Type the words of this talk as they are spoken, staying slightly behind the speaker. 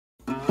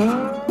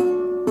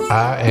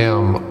I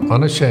am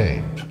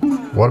unashamed.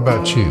 What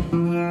about you?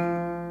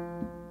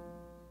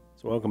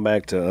 So welcome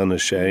back to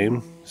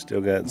Unashamed.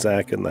 Still got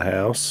Zach in the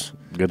house.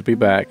 Good to be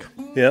back.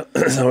 Yep,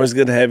 it's always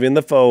good to have you in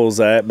the fold,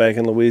 Zach, back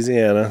in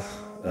Louisiana.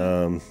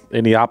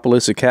 Any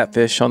Opelousas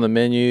catfish on the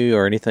menu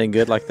or anything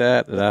good like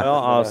that? Well,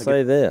 I'll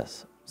say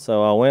this.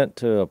 So I went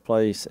to a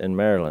place in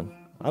Maryland.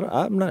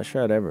 I'm not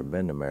sure I'd ever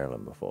been to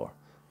Maryland before.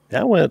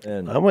 I went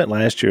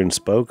last year and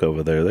spoke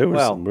over there. There were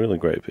some really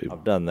great people.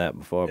 I've done that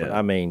before, but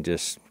I mean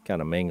just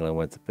kind of mingling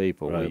with the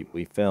people. Right.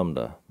 We filmed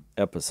a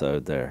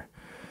episode there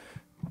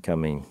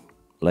coming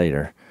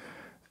later,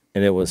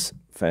 and it was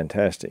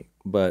fantastic.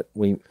 But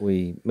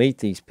we meet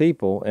these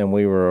people, and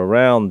we were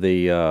around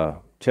the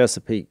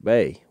Chesapeake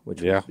Bay,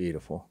 which was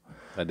beautiful.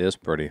 That is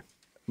pretty.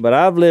 But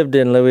I've lived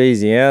in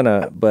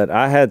Louisiana, but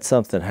I had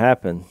something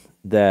happen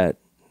that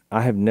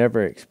I have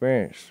never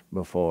experienced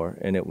before,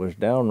 and it was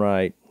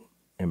downright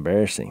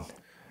embarrassing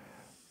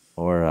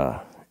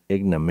or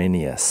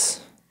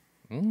ignominious.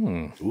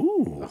 Ooh.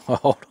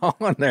 Hold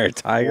on there,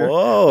 Tiger.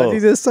 Whoa. What did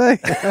you just say?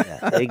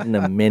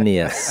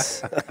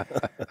 Ignominious.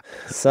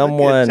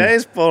 Someone.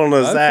 Jay's pulling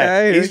a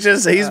Zach.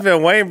 He's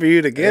been waiting for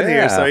you to get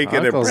here so he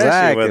can Uncle impress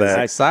Zach you with is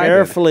that. excited.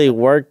 Carefully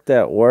worked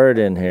that word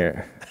in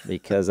here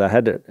because I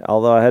had to,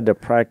 although I had to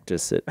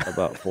practice it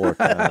about 4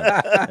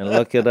 times and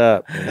look it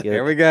up.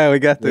 Here we go. We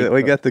got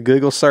the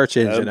Google search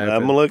engine open.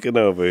 I'm looking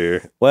over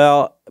here.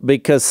 Well,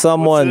 because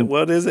someone.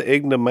 What is it?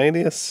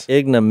 Ignominious?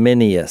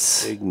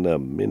 Ignominious.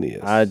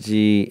 Ignominious. Ignominious.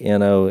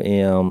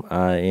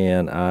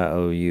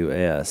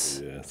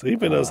 Yeah, so he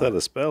even knows how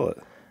to spell it.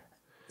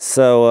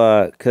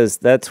 So, because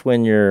that's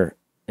when you're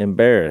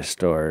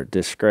embarrassed or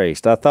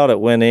disgraced. I thought it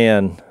went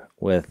in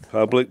with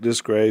Public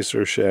disgrace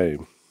or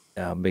shame.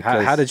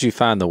 because How did you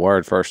find the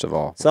word, first of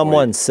all?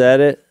 someone said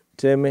it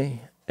to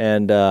me,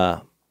 and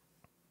I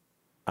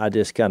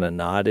just kind of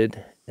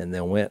nodded and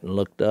then went and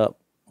looked up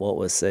what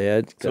was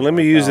said. So let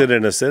me use it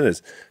in a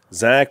sentence.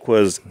 Zach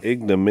was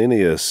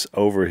ignominious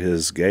over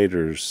his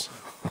Gators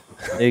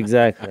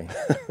Exactly.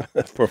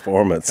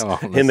 performance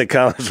in the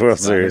College World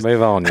Series.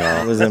 Move on,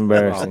 y'all. It was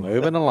embarrassing.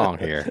 Moving along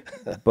here.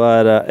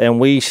 But and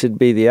we should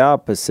be the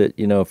opposite,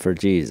 for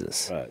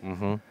Jesus. Right.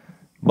 Mm-hmm.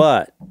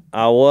 But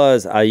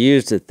I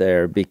used it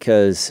there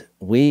because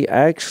we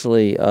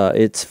actually,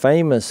 it's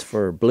famous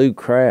for blue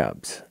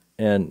crabs.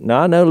 And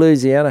now I know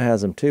Louisiana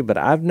has them too, but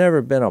I've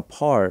never been a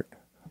part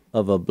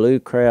of a blue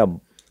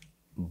crab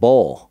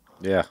bowl.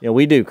 Yeah.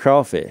 We do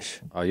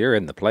crawfish. Oh, you're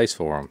in the place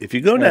for them. If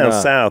you go down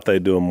south, they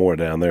do them more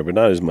down there, but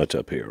not as much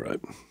up here, right?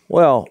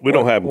 Well, We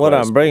don't have them what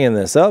close. I'm bringing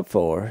this up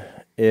for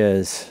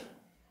is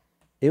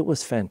it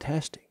was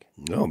fantastic.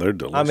 No, they're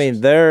delicious. I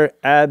mean, they're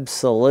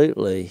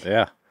absolutely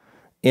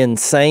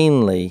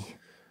insanely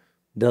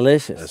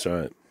delicious. That's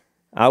right.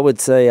 I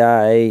would say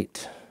I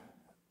ate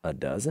a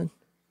dozen,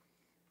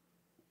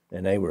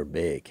 and they were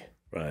big.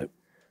 Right.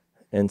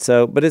 And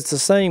so, but it's the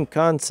same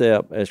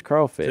concept as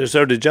crawfish.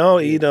 So did y'all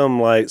eat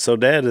them so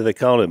Dad, do they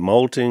call it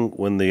molting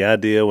when they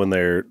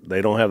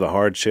don't have the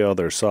hard shell,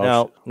 they're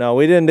soft? No,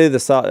 we didn't do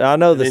the salt. I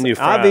know then you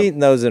fry I've eaten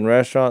those in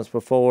restaurants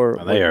before.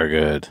 Oh, they are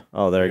good.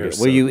 Oh, they're good.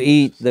 so Will you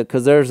eat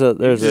because there's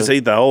You just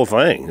eat the whole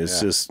thing. It's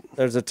just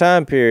there's a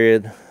time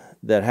period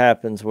that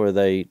happens where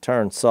they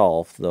turn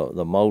soft,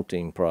 the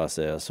molting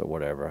process or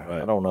whatever.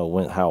 Right. I don't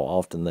know how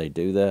often they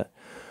do that,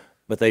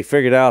 but they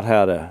figured out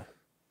how to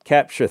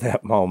capture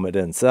that moment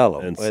and sell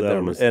them.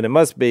 And it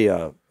must be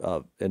an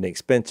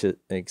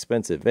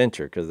expensive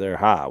venture because they're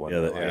high.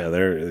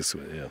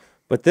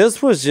 But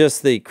this was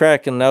just the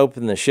cracking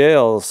open the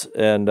shells,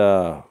 and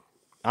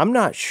I'm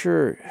not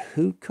sure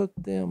who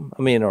cooked them.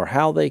 I mean, or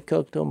how they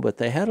cooked them, but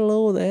they had a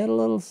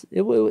little.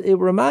 It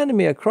reminded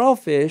me of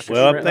crawfish.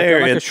 Well, up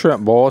there, like a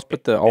shrimp bowl. Let's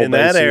put the Old in Bay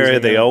that area,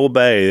 seasoning the in. Old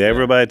Bay.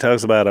 Everybody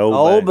talks about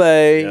Old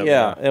Bay, Yep.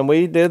 yeah. And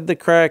we did the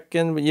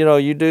cracking,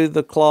 you do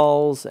the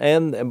claws,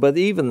 but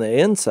even the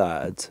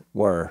insides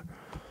were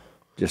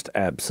just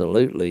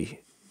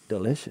absolutely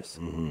delicious.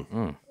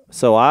 Mm-hmm.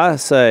 So I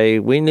say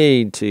we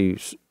need to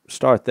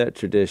start that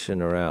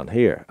tradition around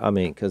here. I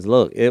mean, because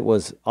look, it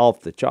was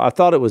off the chart. I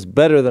thought it was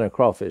better than a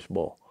crawfish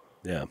bowl.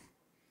 Yeah.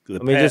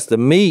 Just the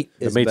meat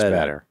is meat's better.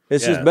 better.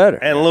 It's just better.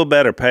 And a little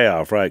better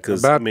payoff, right?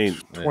 Because, About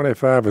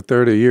 25 or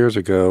 30 years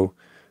ago,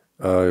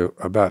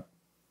 about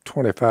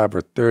 25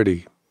 or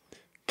 30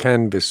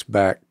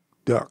 canvasback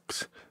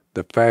ducks,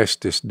 the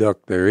fastest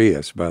duck there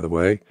is, by the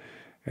way,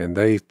 and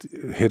they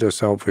hit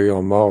us off here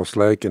on Moss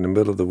Lake in the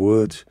middle of the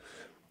woods,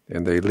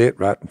 and they lit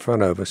right in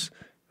front of us.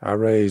 I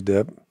raised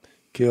up,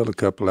 killed a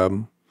couple of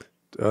them.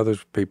 The other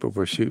people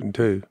were shooting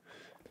too.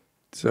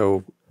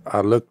 So I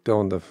looked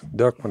on the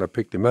duck when I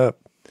picked him up,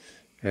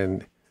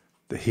 and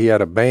he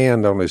had a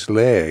band on his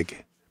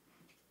leg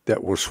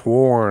that was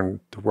worn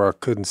to where I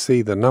couldn't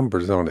see the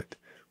numbers on it.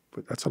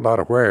 But that's a lot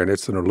of wear, and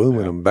it's an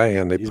aluminum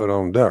band they put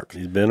on ducks.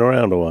 he's been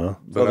around a while.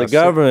 So the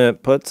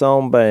government puts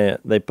on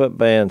they put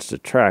bands to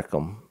track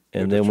them.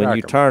 And then when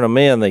you turn them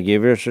in, they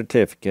give you a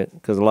certificate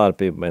because a lot of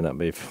people may not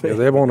be familiar.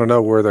 Yeah, they want to know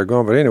where they're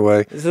going. But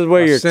anyway, This is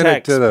where your sent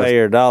it to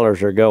taxpayer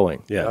dollars are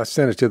going. Yeah. I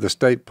sent it to the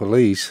state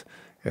police,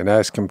 and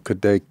asked them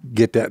could they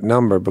get that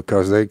number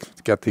because they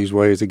got these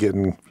ways of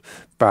getting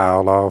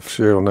filed off,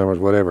 serial numbers,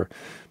 whatever.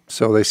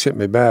 So they sent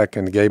me back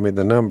and gave me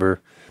the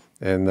number,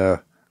 and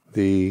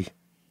the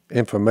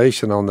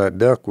information on that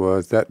duck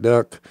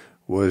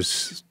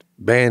was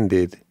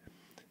banded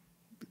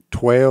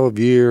 12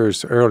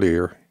 years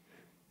earlier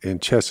in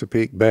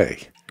Chesapeake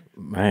Bay.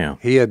 Man.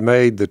 He had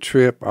made the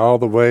trip all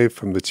the way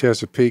from the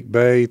Chesapeake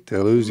Bay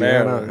to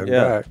Louisiana and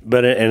back.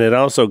 But it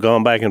also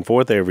gone back and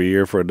forth every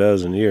year for a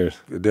dozen years.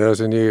 A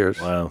dozen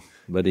years. Wow.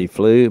 But he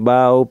flew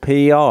by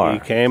OPR. He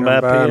came by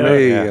PR.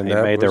 me, Yeah, and he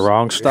that made the was-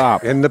 wrong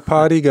stop. In the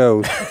pot he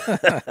goes.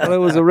 Well, it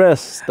was a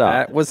rest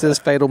stop. That was his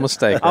fatal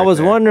mistake. I was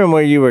wondering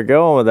where you were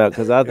going with that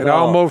because I It thought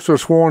almost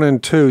was sworn in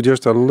two,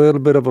 just a little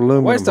bit of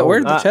aluminum. Where's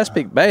the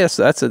Chesapeake Bay? It's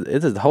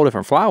a whole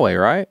different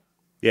flyway, right?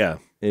 Yeah.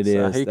 it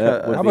So is. he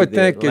That cut- would I be would the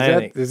think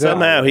Atlantic. is that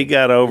Somehow he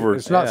got over.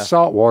 it's not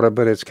salt water,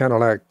 but it's kind of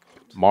like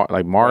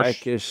Like marsh.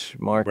 Brackish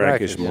marsh.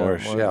 Brackish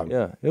marsh.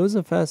 Yeah. It was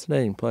a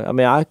fascinating place. I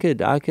mean, I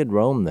could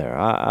roam there.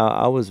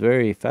 I was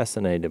very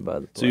fascinated by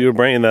the place. So you were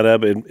bringing that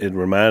up. It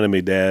reminded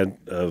me, Dad,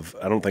 of,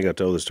 I don't think I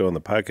told this story on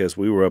the podcast.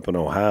 We were up in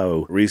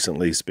Ohio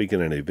recently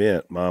speaking at an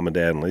event, Mom and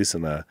Dad and Lisa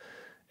and I.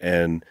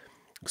 And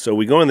so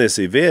we go in this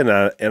event,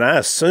 and I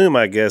assume,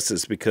 I guess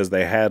it's because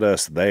they had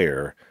us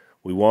there.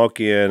 We walk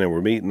in and we're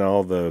meeting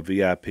all the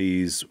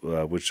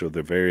VIPs, which are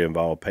the very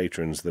involved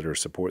patrons that are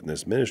supporting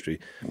this ministry.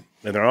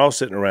 And they're all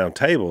sitting around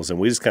tables, and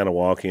we just kind of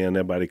walk in,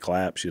 everybody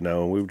claps, and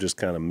we were just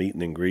kind of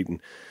meeting and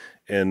greeting.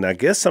 And I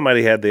guess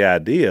somebody had the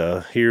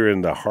idea here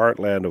in the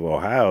heartland of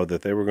Ohio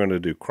that they were going to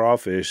do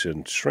crawfish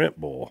and shrimp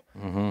boil.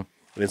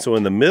 Mm-hmm. And so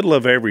in the middle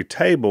of every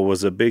table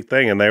was a big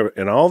thing,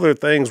 and all their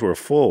things were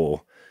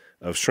full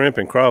of shrimp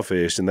and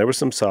crawfish, and there was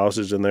some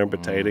sausage in there, and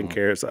potato and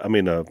carrots. I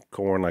mean,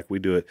 corn like we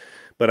do it.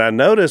 But I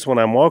noticed when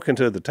I'm walking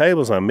to the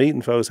tables, I'm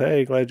meeting folks,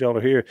 hey, glad y'all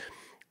are here.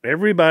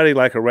 Everybody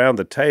like around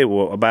the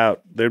table,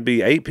 there'd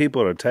be 8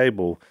 people at a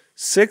table.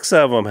 6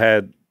 of them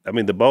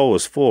the bowl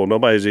was full.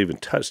 Nobody's even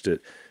touched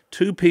it.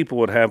 2 people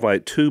would have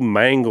like 2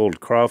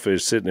 mangled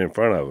crawfish sitting in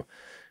front of them.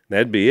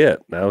 That'd be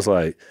it. And I was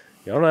like,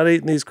 y'all not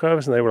eating these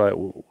crawfish? And they were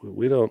like,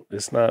 we don't,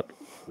 it's not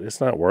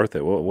worth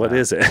it. What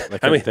is it? They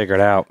couldn't figure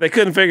it out. They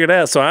couldn't figure it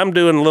out. So I'm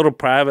doing a little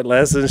private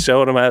lessons,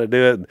 showing them how to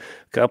do it. A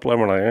couple of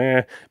them were like,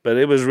 eh. But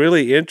it was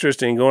really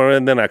interesting going around.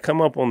 And then I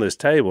come up on this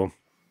table,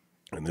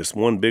 and this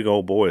one big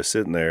old boy is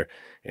sitting there,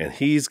 and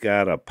he's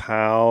got a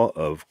pile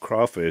of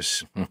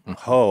crawfish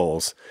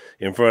hulls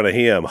in front of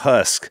him,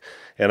 husk.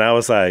 And I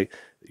was like,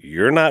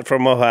 you're not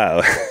from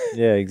Ohio.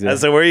 Yeah, exactly. I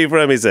said, where are you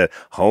from? He said,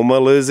 Houma,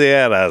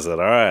 Louisiana. I said,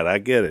 all right, I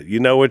get it. You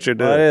know what you're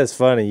doing. Well, it is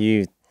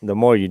funny. The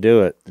more you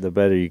do it, the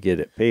better you get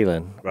at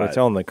peeling. Right. Which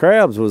on the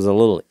crabs was a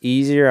little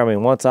easier. I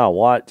mean, once I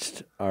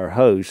watched our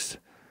host,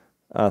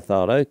 I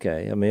thought,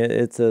 okay. I mean,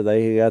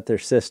 they got their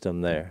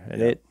system there,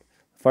 and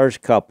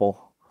first couple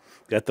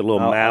Got the little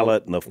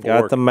mallet and the fork.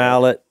 got the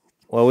mallet.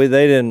 Well,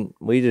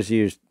 we just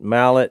used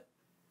mallet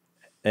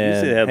and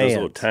Usually they have those hands.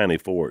 little tiny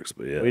forks,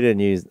 but yeah. We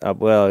didn't use. It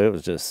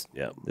was just.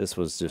 Yeah. This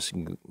was just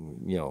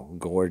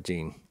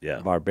gorging. Yeah.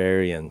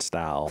 Barbarian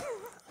style.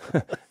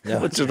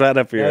 Which is right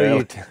up your alley.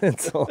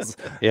 Utensils.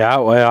 Yeah,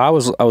 well, I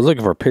was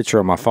looking for a picture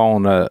on my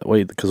phone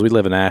because we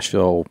live in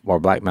Asheville or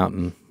Black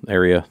Mountain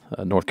area,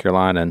 North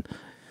Carolina, and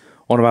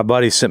one of my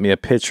buddies sent me a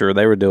picture.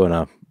 They were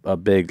doing a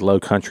big low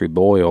country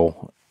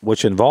boil,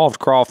 which involved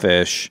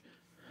crawfish,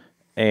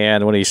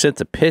 and when he sent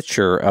the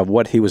picture of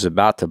what he was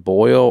about to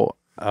boil,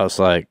 I was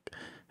like,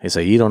 he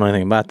said, you don't know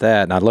anything about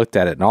that. And I looked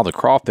at it, and all the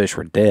crawfish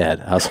were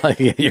dead. I was like,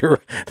 yeah,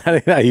 that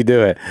ain't how you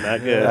do it. Not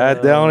good.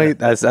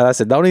 I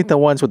said, don't eat the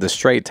ones with the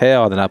straight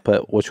tail. And then I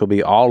put, which will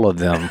be all of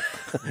them.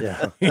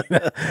 Yeah.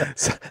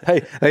 So,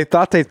 they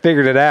thought they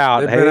figured it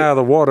out. They've been out of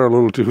the water a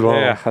little too long.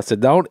 Yeah, I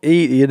said,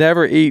 you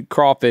never eat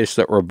crawfish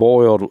that were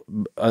boiled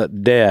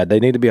dead. They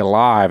need to be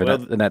alive,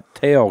 and that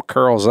tail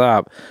curls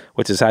up,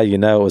 which is how you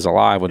know it was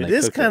alive when they cook it.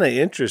 It is kind of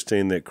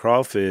interesting that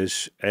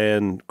crawfish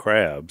and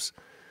crabs,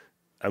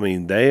 I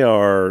mean, they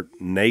are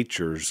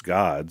nature's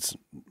gods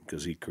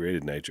because he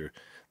created nature.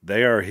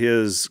 They are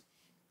his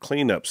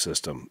cleanup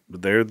system.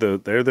 They're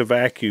the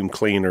vacuum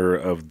cleaner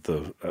of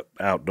the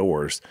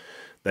outdoors.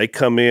 They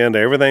come in,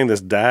 everything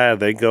that's died,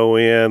 they go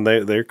in,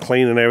 they're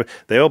cleaning everything.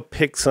 They'll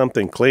pick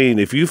something clean.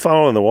 If you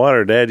fall in the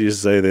water, Dad used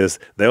to say this,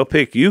 they'll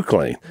pick you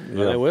clean.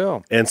 Yeah, they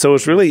will. And so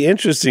it's really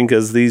interesting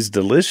because these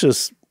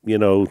delicious,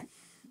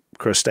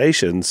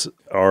 crustaceans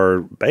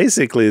are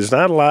basically, there's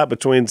not a lot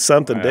between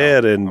something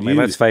dead and you.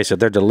 Let's face it,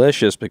 they're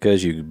delicious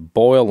because you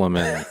boil them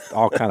in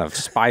all kind of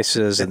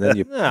spices, and then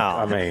you.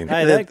 Hey,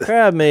 that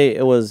crab meat,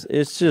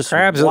 it's just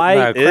Crab's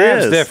white.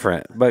 crab's is.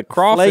 different, but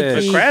crawfish.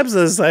 Flaky. Crabs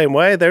are the same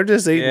way. They're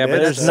just eating. Yeah, but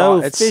dead it's There's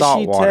stuff. no it's fishy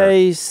salt water.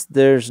 taste.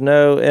 There's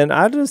no, and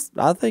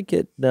I think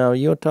it. Now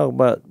you want to talk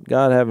about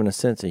God having a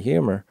sense of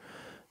humor,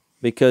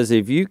 because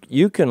if you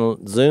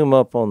can zoom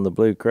up on the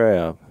blue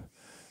crab,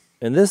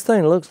 and this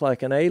thing looks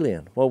like an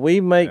alien. Well,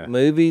 we make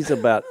movies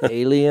about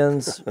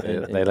aliens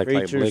and They look like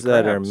creatures blue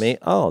that are crabs. mean.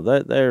 Oh,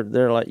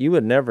 they're like, you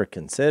would never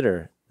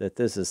consider that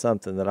this is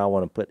something that I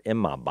want to put in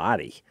my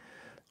body.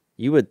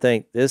 You would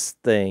think this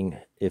thing,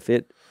 if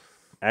it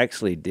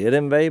actually did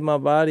invade my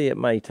body, it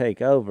may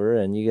take over,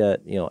 and you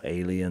got, you know,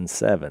 Alien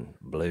 7,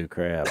 blue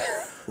crab.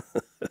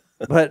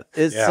 But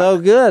it's so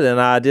good, and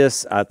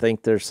I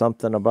think there's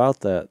something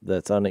about that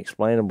that's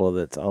unexplainable.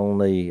 That's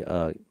only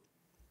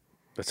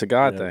it's a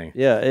God thing.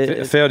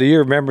 Yeah. Phil, do you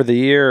remember the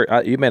year?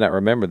 You may not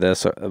remember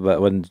this,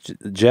 but when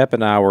Jep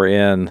and I were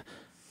in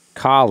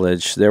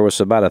college, there was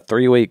about a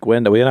 3-week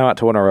window. We went out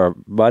to one of our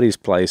buddies'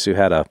 place who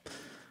had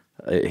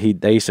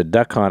they used to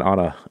duck hunt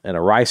in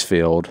a rice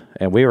field,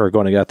 and we were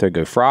going to go out there and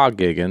go frog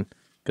gigging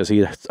because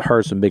he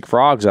heard some big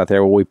frogs out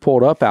there. When we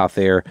pulled up out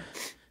there,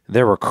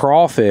 there were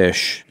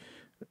crawfish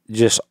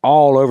just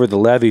all over the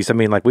levees. I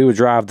mean, like we would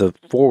drive the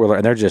 4-wheeler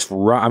and they're just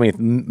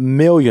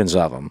millions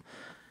of them.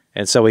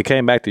 And so we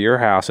came back to your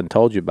house and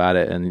told you about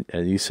it, and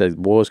you said,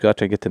 boys, go out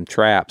there and get them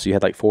traps. You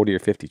had like 40 or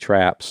 50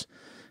 traps.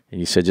 And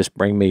you said, just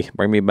bring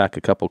me back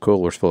a couple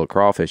coolers full of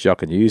crawfish. Y'all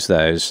can use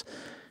those.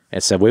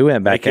 And so we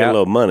went back out. A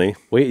little money.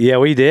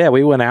 We did.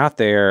 We went out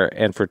there,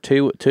 and for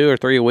two or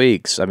 3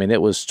 weeks, I mean,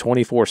 it was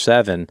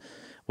 24/7.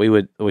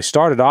 We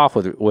started off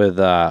with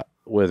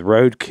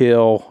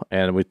roadkill,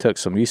 and we took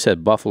some. You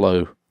said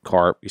buffalo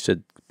carp. You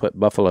said put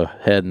buffalo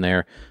head in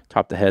there,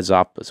 top the heads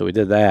off. So we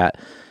did that.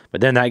 But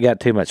then that got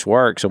too much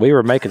work. So we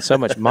were making so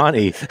much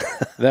money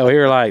that we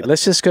were like,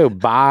 let's just go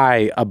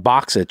buy a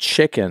box of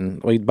chicken.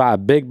 We'd buy a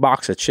big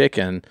box of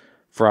chicken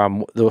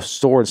from the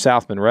store in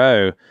South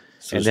Monroe.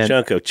 So and then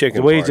chunk of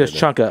chicken. We just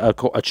chunk a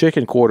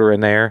chicken quarter in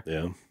there.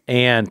 Yeah.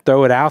 And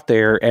throw it out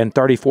there, and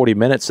 30, 40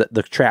 minutes,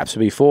 the traps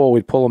would be full.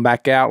 We'd pull them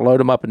back out, load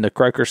them up into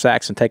croaker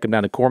sacks, and take them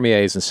down to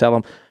Cormier's and sell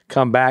them.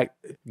 Come back,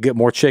 get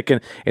more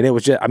chicken, and it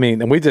was just, I mean,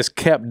 and we just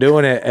kept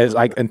doing it as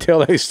like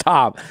until they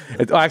stopped.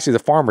 Actually, the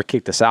farmer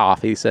kicked us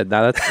off. He said,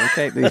 "No, you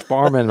can't be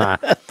farming my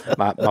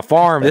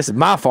farm. This is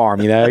my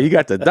farm. You know, you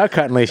got the duck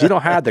hunting lease. You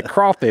don't have the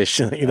crawfish.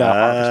 You know,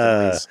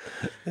 harvesting lease."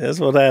 That's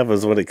what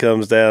happens when it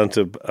comes down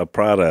to a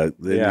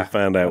product. Then you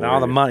find out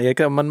all the money.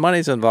 When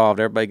money's involved,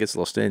 everybody gets a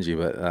little stingy.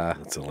 But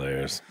that's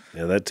hilarious.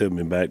 Yeah, that took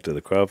me back to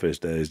the crawfish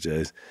days,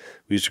 Jase.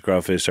 We used to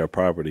crawfish our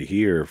property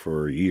here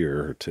for a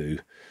year or two.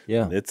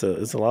 Yeah, it's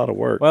a lot of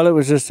work. Well, it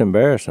was just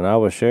embarrassing. I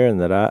was sharing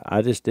that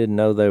I just didn't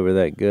know they were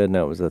that good, and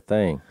that was a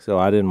thing. So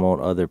I didn't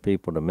want other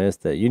people to miss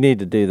that. You need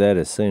to do that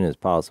as soon as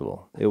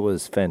possible. It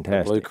was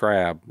fantastic. The blue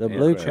crab. The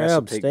blue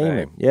crab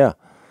steaming. Yeah.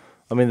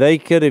 I mean, they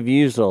could have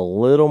used a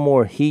little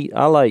more heat.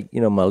 I like,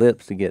 my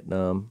lips to get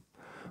numb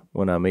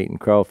when I'm eating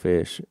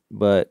crawfish.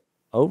 But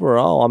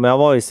overall, I mean, I've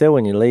always said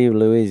when you leave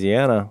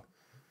Louisiana,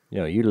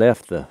 you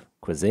left the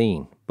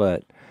cuisine.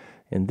 But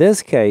in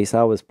this case,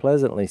 I was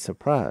pleasantly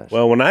surprised.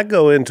 Well, when I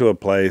go into a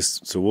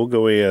place, so we'll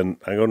go in,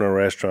 I go to a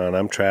restaurant,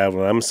 I'm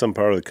traveling, I'm in some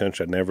part of the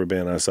country I've never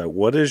been. I was like,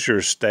 what is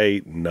your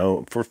state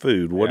known for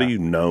food? What are you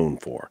known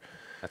for?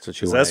 That's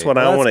what you want. That's what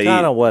I want to eat. That's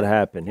kind of what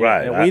happened.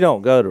 Right. And we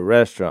don't go to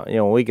restaurants.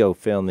 We go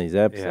film these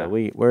episodes.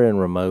 Yeah. We're in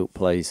remote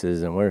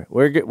places, and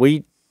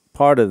we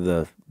part of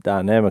the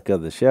dynamic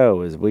of the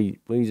show is we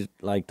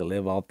like to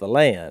live off the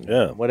land.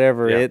 Yeah.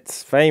 Whatever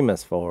it's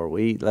famous for,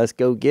 let's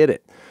go get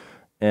it.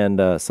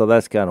 And so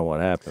that's kind of what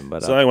happened.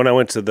 But so when I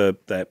went to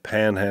that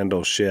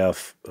Panhandle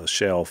shelf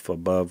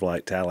above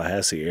like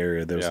Tallahassee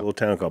area, there was a little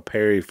town called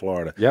Perry,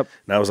 Florida. Yep.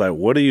 And I was like,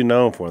 "What are you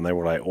known for?" And they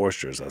were like,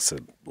 "Oysters." I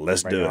said,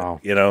 "Let's do it."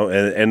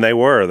 And they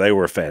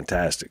were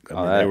fantastic. I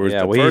mean, they were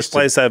the first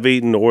place I've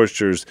eaten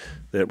oysters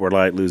that were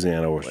like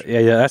Louisiana oysters.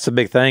 Yeah, that's a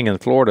big thing in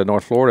Florida,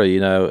 North Florida.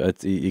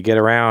 You get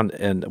around,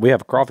 and we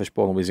have a crawfish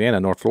bowl in Louisiana,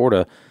 North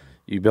Florida.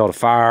 You build a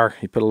fire,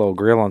 you put a little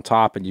grill on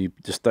top, and they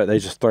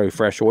just throw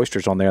fresh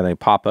oysters on there, and they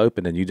pop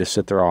open, and you just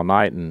sit there all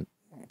night and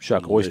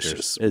shuck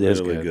oysters. It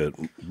is really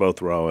good,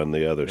 both raw and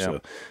the other. Yeah.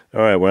 So,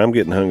 all right, well, I'm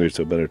getting hungry,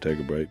 so I better take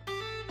a break.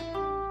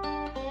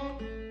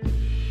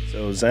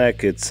 So,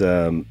 Zach, it's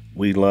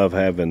we love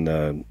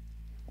having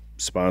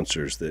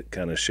sponsors that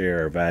kind of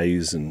share our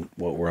values and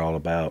what we're all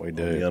about. We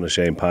do the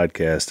Unashamed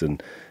podcast,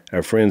 and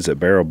our friends at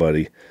Barrel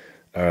Buddy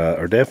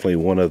are definitely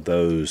one of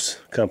those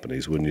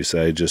companies, wouldn't you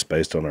say, just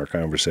based on our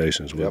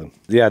conversations with them?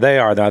 Yeah, they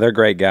are. No, they're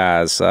great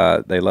guys.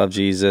 They love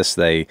Jesus.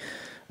 They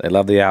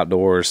love the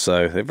outdoors.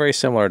 So they're very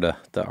similar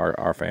to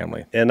our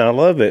family. And I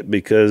love it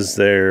because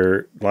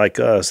they're like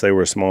us. They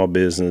were a small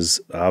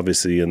business,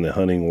 obviously, in the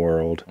hunting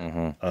world.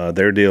 Mm-hmm.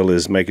 Their deal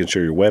is making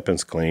sure your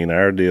weapon's clean.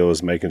 Our deal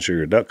is making sure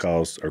your duck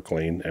calls are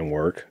clean and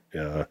work.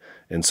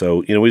 And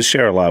so, we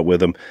share a lot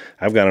with them.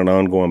 I've got an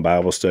ongoing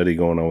Bible study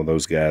going on with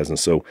those guys. And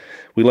so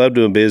we love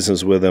doing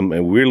business with them,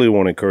 and we really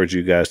want to encourage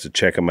you guys to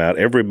check them out.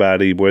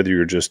 Everybody, whether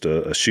you're just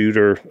a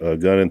shooter, a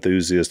gun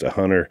enthusiast, a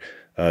hunter,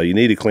 you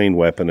need a clean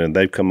weapon, and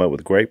they've come up with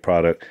a great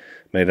product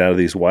made out of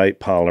these white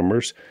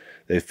polymers.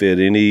 They fit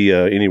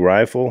any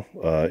rifle,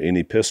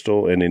 any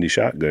pistol, and any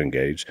shotgun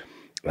gauge.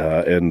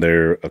 And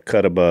they're a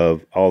cut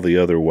above all the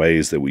other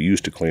ways that we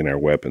used to clean our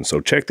weapons.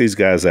 So check these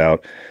guys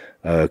out.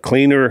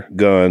 Cleaner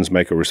guns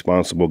make a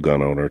responsible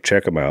gun owner.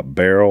 Check them out,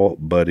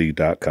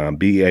 barrelbuddy.com,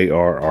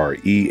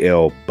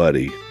 BARREL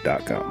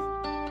buddy.com.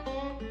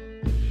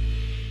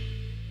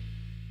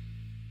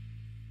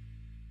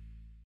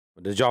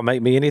 Did y'all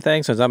make me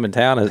anything since I'm in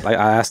town?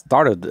 I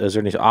started. Is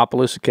there any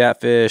Opelousas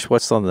catfish?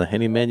 What's on the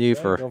any menu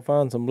for? Go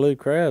find some blue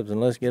crabs and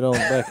let's get on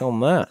back on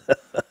that.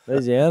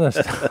 Louisiana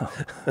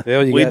stuff.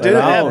 We do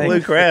have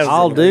blue crabs.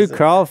 I'll do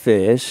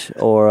crawfish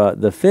or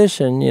the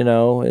fishing. You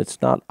know,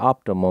 it's not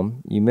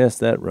optimum. You missed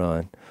that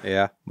run.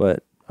 Yeah,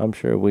 but I'm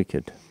sure we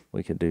could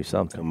do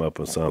something. Come up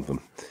with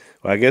something.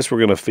 Well, I guess we're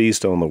going to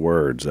feast on the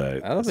words.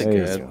 That'll be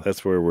good.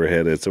 That's where we're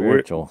headed. So we're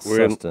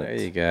in, there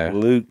you go.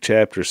 Luke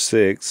chapter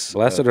 6.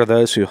 Blessed are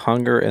those who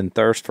hunger and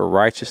thirst for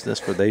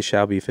righteousness, for they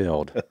shall be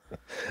filled.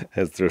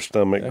 As their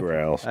stomach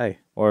growls. Hey.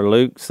 Or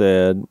Luke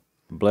said,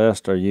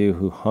 blessed are you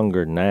who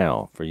hunger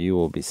now, for you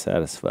will be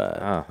satisfied.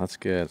 Ah, that's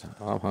good.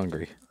 I'm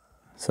hungry.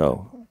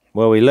 So,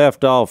 well, we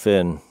left off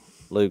in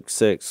Luke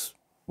 6.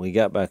 We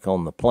got back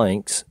on the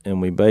planks,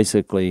 and we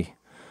basically,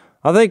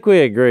 I think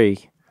we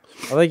agree.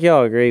 I think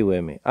y'all agree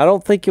with me. I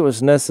don't think it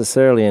was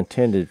necessarily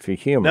intended for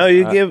humor. No,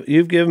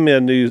 you've given me a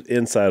new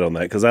insight on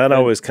that, because I'd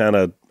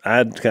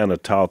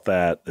taught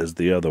that as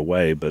the other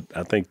way, but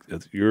I think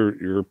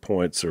your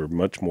points are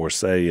much more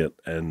salient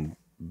and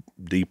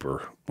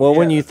deeper. Well,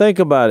 when you think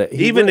about it,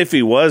 even if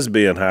he was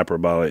being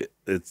hyperbolic,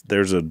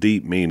 there's a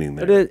deep meaning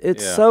there. But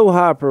it's so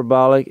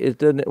hyperbolic,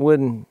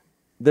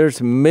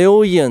 there's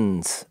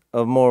millions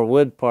of more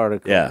wood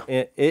particles. Yeah,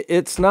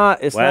 it's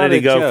not. It's Why not did he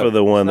a go joke. for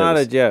the one? It's not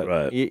a joke.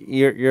 Right.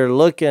 You're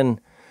looking.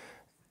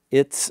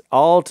 It's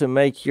all to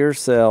make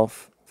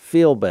yourself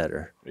feel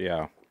better.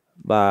 Yeah.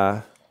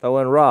 By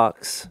throwing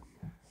rocks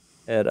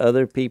at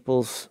other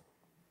people's,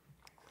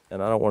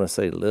 and I don't want to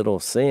say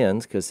little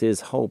sins, because his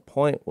whole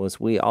point was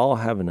we all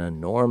have an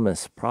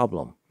enormous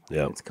problem.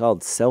 Yeah. It's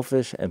called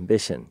selfish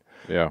ambition.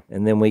 Yeah.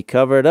 And then we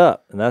cover it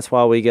up. And that's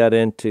why we got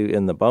into,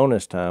 in the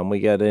bonus time, we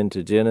got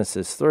into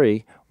Genesis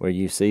 3, where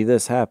you see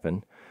this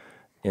happen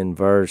in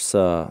verse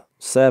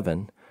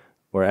 7,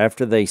 where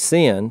after they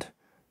sinned,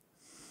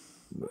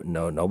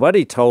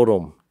 nobody told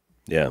them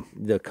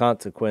the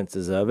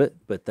consequences of it,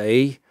 but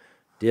they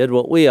did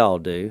what we all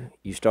do.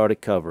 You start a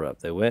cover up.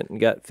 They went and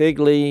got fig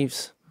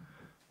leaves.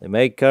 They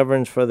made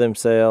coverings for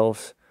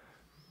themselves.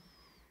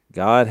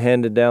 God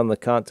handed down the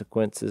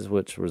consequences,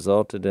 which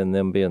resulted in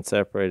them being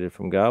separated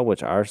from God,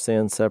 which our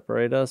sins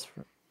separate us,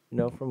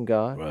 from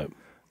God. Right.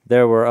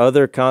 There were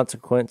other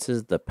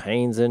consequences: the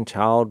pains in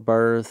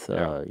childbirth,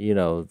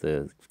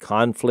 the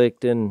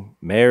conflict in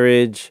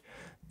marriage,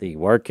 the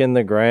work in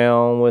the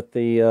ground with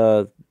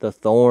the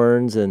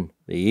thorns, and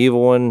the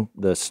evil one,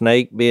 the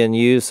snake being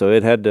used, so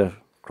it had to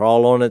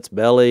crawl on its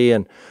belly,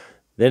 and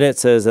then it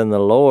says, "And the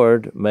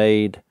Lord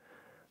made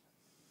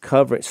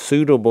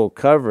suitable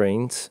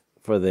coverings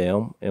for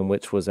them," and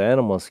which was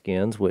animal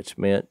skins, which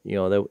meant,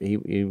 that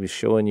he was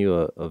showing you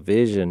a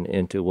vision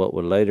into what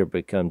would later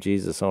become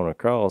Jesus on a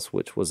cross,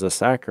 which was a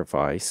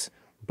sacrifice,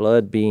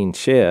 blood being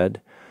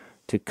shed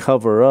to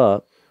cover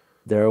up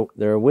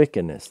their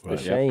wickedness, the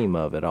shame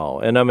of it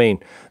all. And I mean,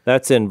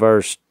 that's in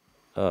verse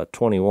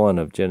 21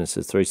 of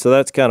Genesis 3. So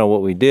that's kind of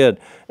what we did.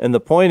 And the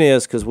point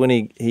is, because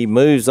when he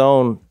moves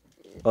on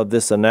of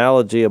this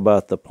analogy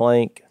about the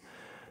plank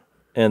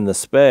and the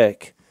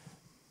speck,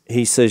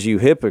 he says, "You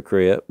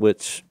hypocrite,"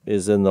 which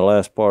is in the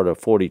last part of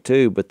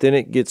 42, but then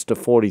it gets to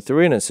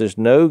 43 and it says,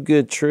 "No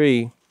good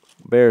tree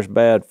bears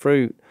bad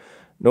fruit,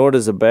 nor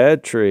does a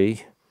bad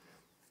tree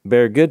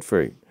bear good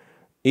fruit.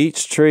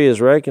 Each tree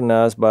is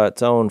recognized by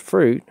its own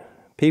fruit.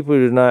 People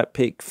do not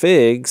pick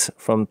figs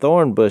from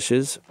thorn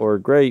bushes or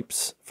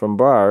grapes from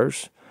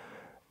briars.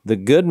 The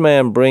good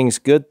man brings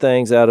good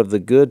things out of the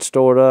good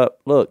stored up,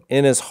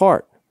 in his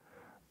heart.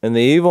 And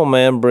the evil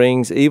man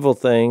brings evil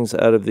things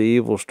out of the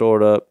evil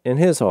stored up in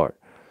his heart.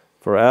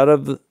 For out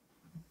of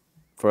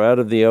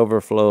the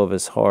overflow of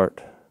his heart,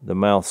 the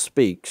mouth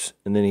speaks."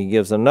 And then he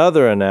gives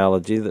another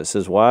analogy that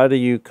says, "Why do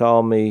you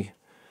call me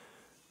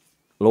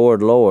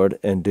Lord, Lord,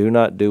 and do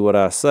not do what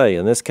I say?"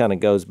 And this kind of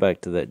goes back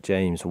to that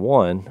James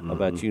 1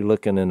 about you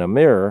looking in a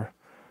mirror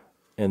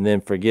and then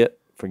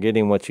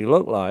forgetting what you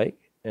look like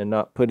and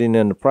not putting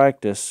into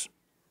practice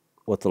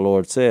what the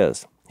Lord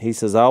says. He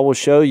says, "I will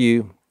show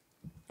you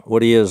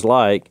what he is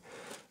like,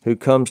 who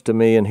comes to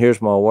me and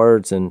hears my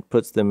words and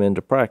puts them into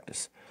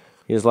practice.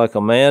 He is like a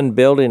man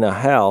building a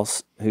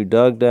house who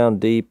dug down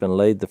deep and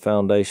laid the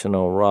foundation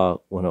on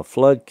rock. When a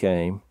flood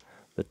came,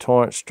 the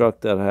torrent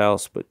struck that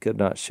house but could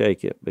not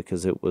shake it,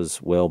 because it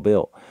was well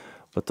built.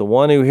 But the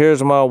one who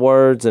hears my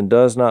words and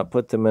does not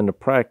put them into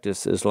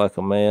practice is like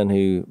a man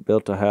who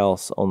built a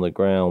house on the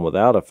ground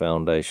without a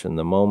foundation.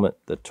 The moment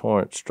the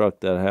torrent struck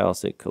that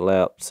house, it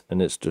collapsed,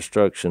 and its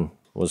destruction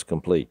was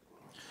complete."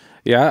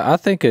 Yeah, I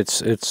think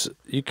it's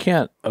you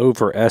can't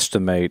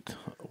overestimate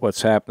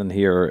what's happening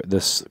here.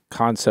 This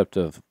concept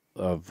of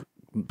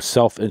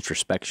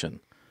self-introspection.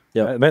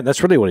 Yeah,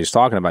 that's really what he's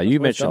talking about. You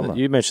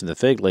mentioned the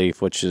fig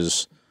leaf, which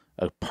is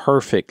a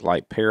perfect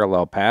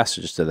parallel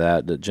passage to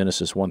that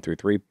Genesis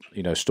 1-3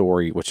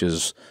 story, which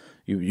is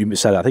you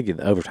said, I think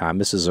in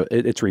overtime.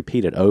 It's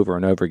repeated over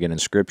and over again in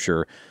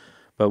Scripture.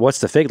 But what's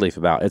the fig leaf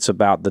about? It's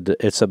about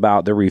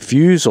the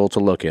refusal to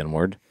look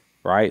inward.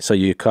 Right? So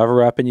you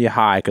cover up and you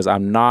hide, because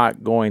I'm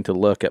not going to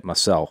look at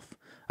myself.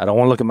 I don't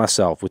want to look at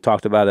myself. We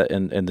talked about it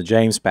in the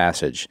James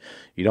passage.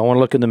 You don't want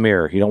to look in the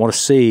mirror. You don't want to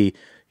see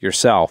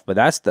yourself. But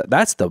that's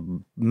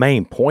the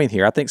main point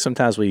here. I think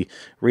sometimes we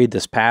read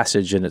this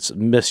passage and it's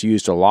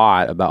misused a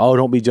lot about, oh,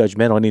 don't be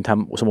judgmental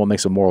anytime someone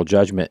makes a moral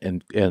judgment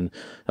in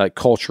like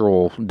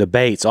cultural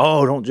debates.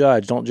 Oh, don't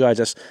judge.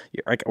 That's,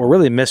 we're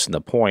really missing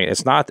the point.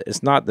 It's not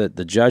that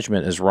the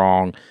judgment is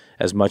wrong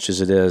as much as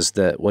it is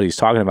that what he's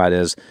talking about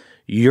is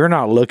you're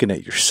not looking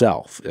at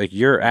yourself. Like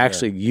you're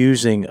actually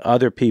using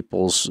other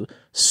people's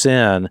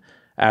sin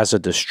as a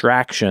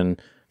distraction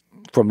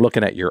from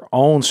looking at your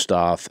own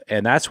stuff,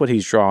 and that's what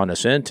he's drawing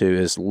us into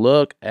is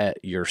look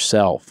at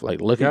yourself.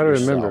 Like look at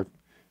yourself. You got to remember,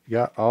 you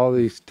got all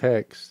these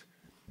texts.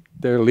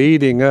 They're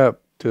leading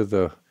up to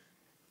the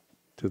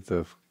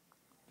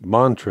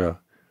mantra.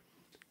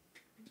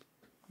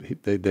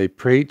 They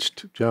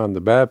preached John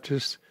the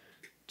Baptist,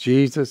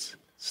 Jesus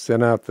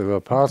sent out the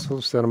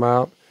apostles, sent them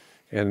out,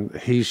 and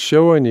he's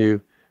showing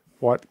you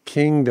what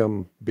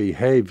kingdom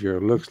behavior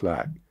looks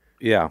like.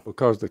 Yeah,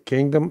 because the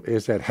kingdom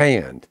is at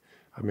hand.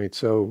 I mean,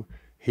 so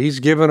he's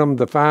giving them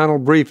the final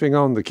briefing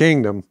on the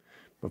kingdom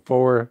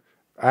before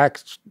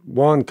Acts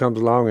 1 comes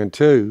along and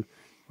 2,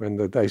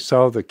 when they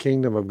saw the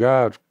kingdom of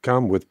God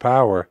come with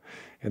power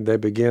and they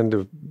begin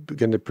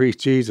to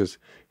preach Jesus.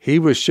 He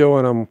was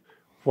showing them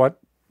what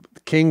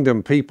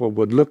kingdom people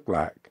would look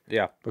like.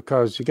 Yeah.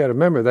 Because you got to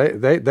remember,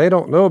 they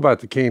don't know about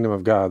the kingdom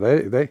of God.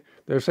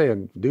 They're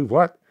saying, do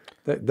what?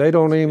 They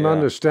don't even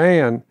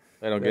understand.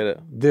 They don't get it.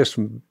 This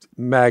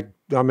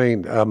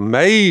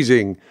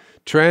amazing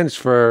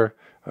transfer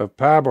of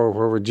power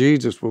where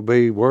Jesus will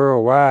be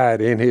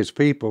worldwide in his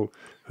people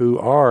who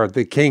are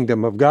the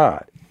kingdom of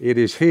God. It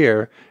is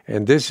here,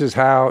 and this is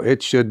how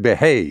it should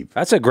behave.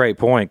 That's a great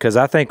point, because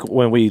I think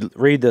when we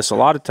read this, a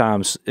lot of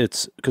times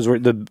it's because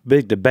the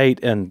big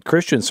debate in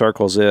Christian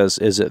circles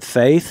is it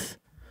faith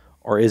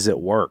or is it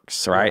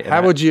works, right?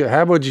 How would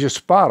you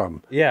spot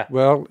them? Yeah.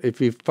 Well, if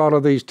you follow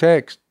these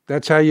texts,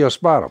 that's how you'll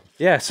spot them.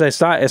 Yeah, so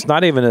it's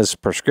not even as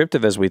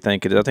prescriptive as we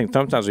think it is. I think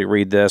sometimes we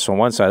read this on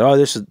one side, oh,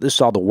 this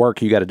is all the work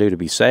you got to do to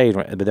be saved,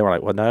 but then we're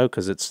like, well, no,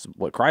 because it's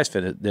what Christ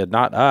did,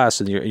 not us,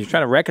 and you're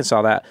trying to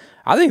reconcile that.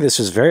 I think this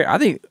is I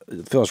think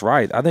Phil's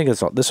right. I think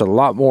this is a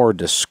lot more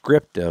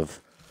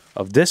descriptive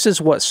of this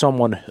is what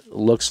someone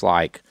looks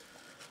like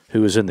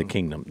who is in the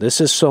kingdom.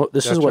 This is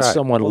what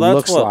someone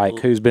looks like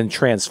who's been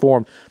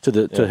transformed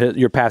to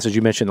your passage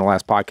you mentioned in the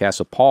last podcast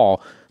of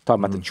Paul,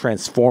 talking about the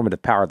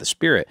transformative power of the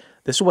Spirit.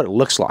 This is what it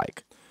looks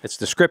like. It's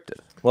descriptive.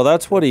 Well,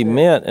 that's what he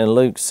meant in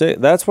Luke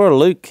 6. That's where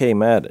Luke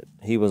came at it.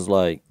 He was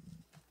like,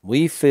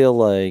 we feel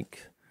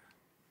like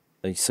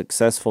a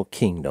successful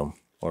kingdom,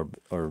 or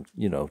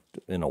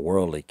in a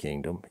worldly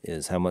kingdom,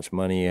 is how much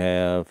money you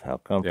have, how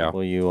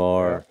comfortable you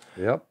are,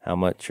 how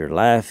much you're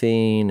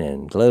laughing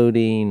and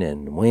gloating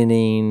and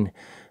winning.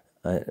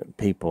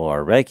 People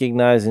are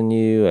recognizing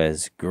you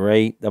as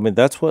great. I mean,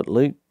 that's what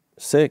Luke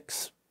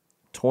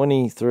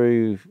 6:20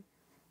 through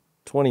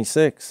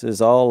 26 is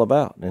all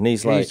about. And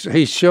he's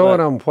showing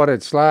them what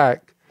it's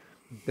like,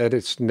 that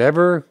it's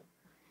never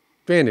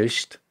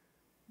finished,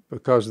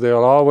 because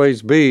there'll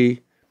always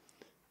be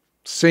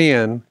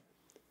sin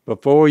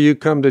before you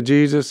come to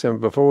Jesus, and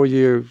before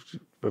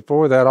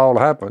that all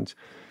happens,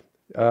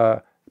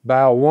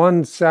 by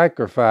one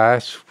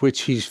sacrifice,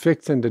 which he's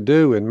fixing to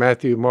do in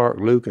Matthew, Mark,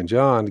 Luke, and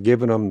John,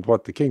 giving them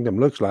what the kingdom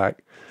looks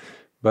like.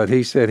 But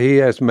he said he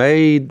has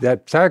made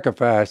that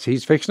sacrifice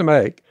he's fixing to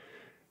make.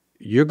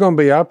 You're going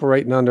to be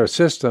operating under a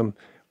system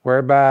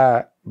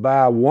whereby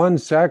by one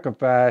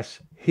sacrifice,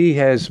 he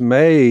has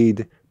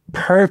made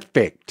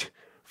perfect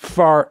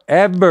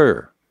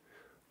forever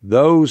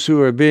those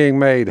who are being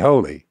made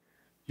holy.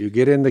 You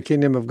get in the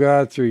kingdom of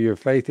God through your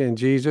faith in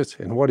Jesus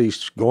and what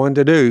he's going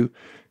to do.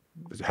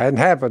 It hadn't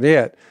happened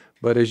yet,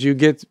 but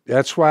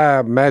that's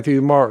why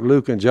Matthew, Mark,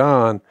 Luke, and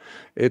John,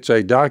 it's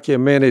a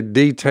documented,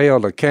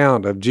 detailed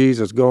account of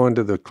Jesus going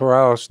to the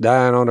cross,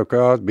 dying on the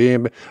cross,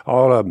 being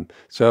all of them.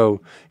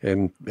 So,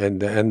 and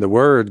the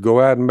word,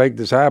 go out and make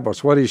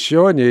disciples. What he's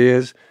showing you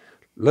is,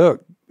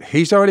 look,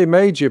 he's already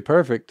made you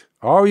perfect.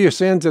 All your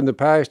sins in the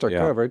past are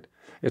covered.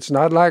 It's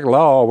not like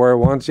law where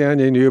once in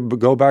and you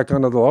go back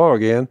under the law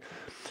again.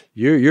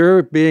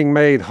 You're being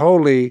made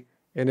holy,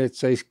 and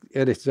it's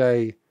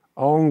a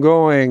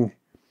ongoing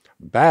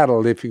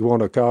battle, if you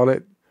want to call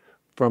it.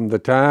 From the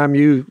time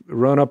you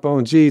run up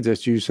on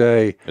Jesus, you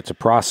say, it's a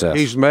process.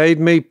 He's made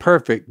me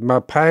perfect.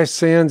 My past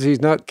sins,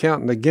 he's not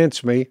counting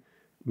against me.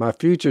 My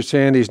future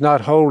sin, he's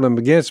not holding them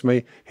against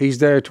me. He's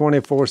there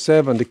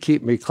 24/7 to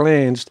keep me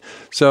cleansed.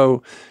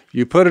 So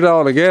you put it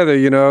all together,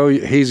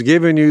 he's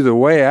giving you the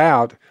way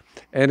out.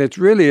 And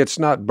it's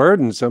not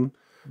burdensome,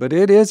 but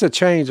it is a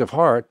change of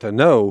heart to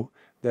know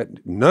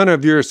that none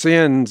of your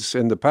sins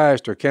in the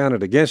past are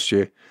counted against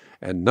you,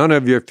 and none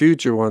of your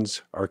future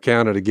ones are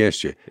counted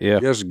against you. Yeah.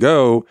 Just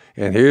go,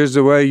 and here's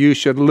the way you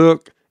should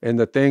look and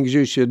the things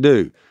you should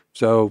do.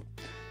 So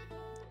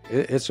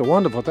it's a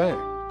wonderful thing.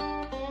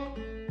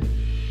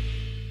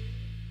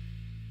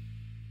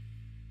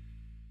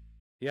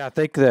 Yeah, I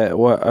think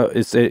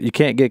that you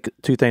can't get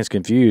two things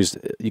confused.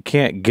 You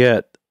can't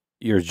get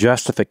your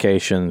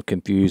justification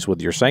confused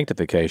with your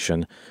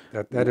sanctification.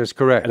 That is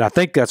correct. And I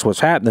think that's what's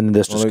happening in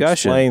this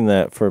discussion. Explain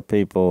that for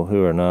people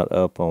who are not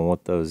up on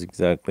what those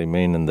exactly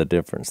mean and the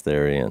difference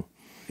therein.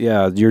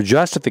 Yeah, your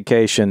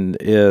justification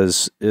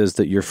is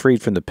that you're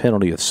freed from the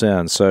penalty of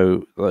sin.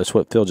 So that's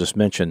what Phil just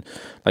mentioned.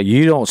 Like,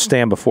 you don't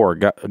stand before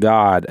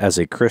God as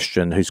a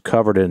Christian who's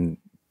covered in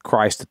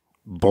Christ's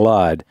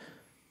blood.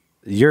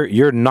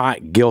 You're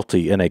not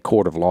guilty in a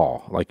court of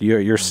law. Like,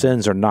 your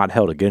sins are not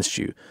held against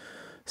you.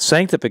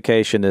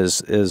 Sanctification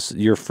is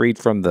you're freed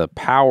from the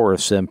power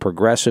of sin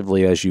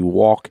progressively as you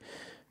walk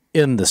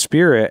in the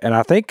Spirit. And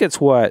I think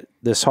it's what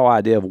this whole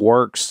idea of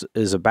works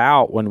is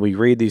about when we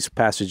read these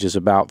passages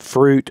about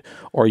fruit,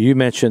 or you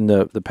mentioned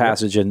the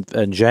passage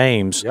in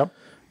James. Yep.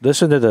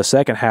 Listen to the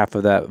second half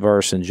of that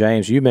verse in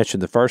James. You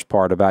mentioned the first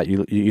part about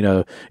you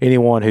know,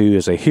 anyone who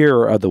is a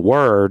hearer of the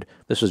word,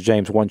 this is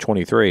James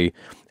 1:23,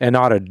 and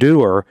not a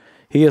doer,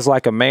 he is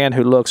like a man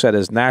who looks at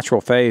his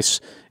natural face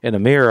in a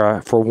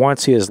mirror. For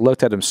once he has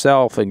looked at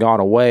himself and gone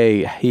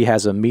away, he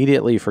has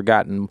immediately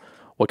forgotten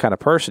what kind of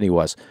person he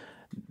was.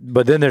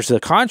 But then there's the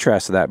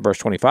contrast to that, verse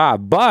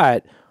 25.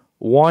 But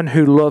one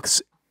who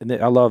looks, and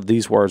I love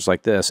these words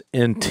like this,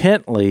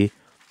 intently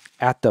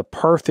at the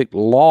perfect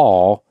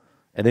law,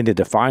 and then it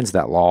defines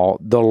that law,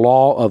 the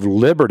law of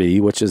liberty,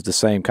 which is the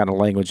same kind of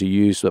language he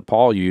used that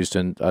Paul used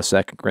in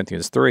 2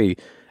 Corinthians 3,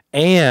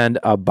 and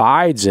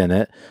abides in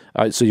it.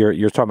 So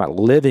you're talking about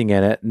living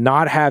in it,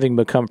 not having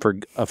become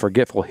a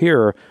forgetful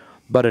hearer,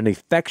 but an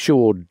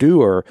effectual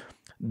doer.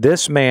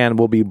 This man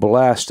will be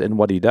blessed in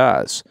what he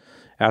does.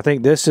 And I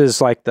think this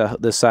is like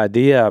this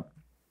idea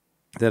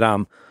that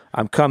I'm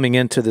coming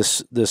into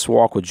this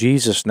walk with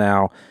Jesus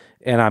now,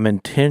 and I'm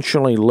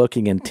intentionally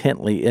looking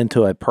intently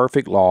into a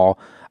perfect law.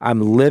 I'm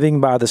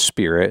living by the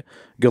Spirit.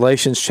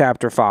 Galatians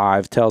chapter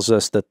 5 tells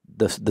us that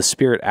the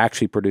Spirit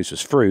actually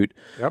produces fruit.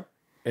 Yep.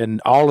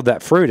 And all of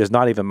that fruit is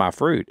not even my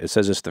fruit. It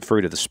says it's the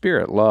fruit of the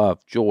Spirit: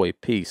 love, joy,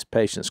 peace,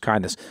 patience,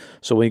 kindness.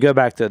 So when you go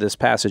back to this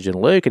passage in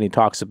Luke and he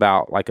talks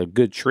about like a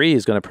good tree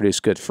is going to produce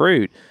good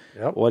fruit,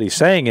 yep, what he's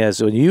saying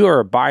is when you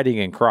are abiding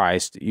in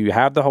Christ, you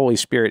have the Holy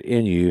Spirit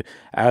in you.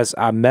 As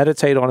I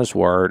meditate on his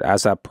word,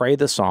 as I pray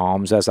the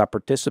Psalms, as I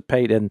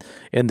participate in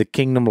the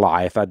kingdom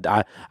life,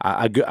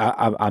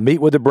 I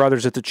meet with the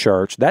brothers at the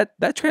church,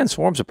 that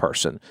transforms a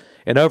person.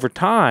 And over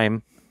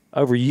time,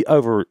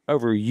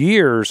 over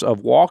years of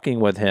walking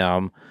with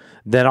him,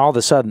 then all of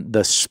a sudden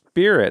the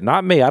Spirit,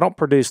 not me, I don't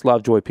produce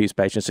love, joy, peace,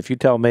 patience. If you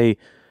tell me,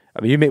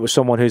 I mean, you meet with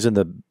someone who's in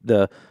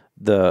the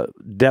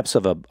depths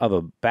of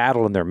a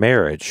battle in their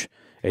marriage,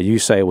 and you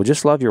say, well,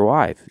 just love your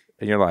wife.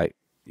 And you're like,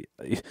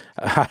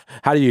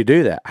 how do you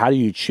do that? How do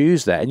you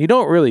choose that? And you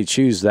don't really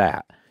choose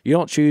that. You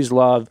don't choose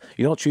love.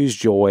 You don't choose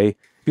joy.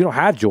 If you don't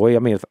have joy, I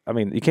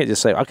mean, you can't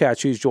just say, okay, I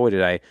choose joy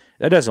today.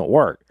 That doesn't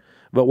work.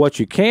 But what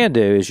you can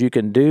do is you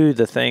can do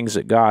the things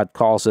that God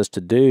calls us to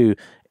do,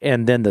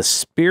 and then the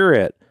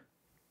Spirit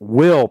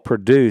will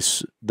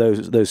produce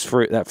those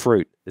fruit. That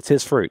fruit, it's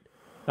His fruit.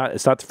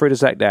 It's not the fruit of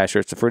Zach Dasher.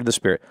 It's the fruit of the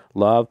Spirit: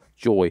 love,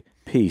 joy,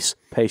 peace,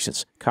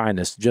 patience,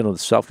 kindness,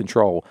 gentleness,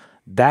 self-control.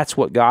 That's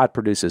what God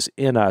produces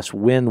in us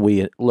when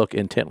we look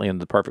intently into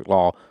the perfect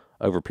law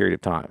over a period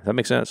of time. Does that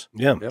make sense?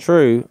 Yeah, yep.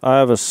 True. I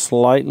have a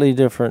slightly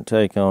different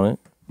take on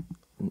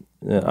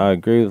it. I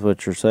agree with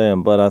what you're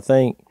saying, but I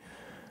think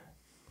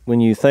when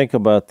you think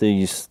about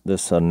this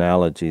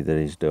analogy that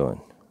he's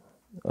doing,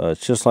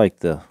 it's just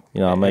like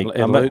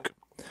Luke.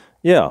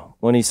 Yeah,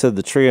 when he said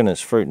the tree and its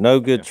fruit,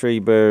 no good tree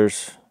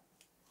bears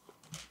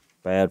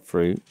bad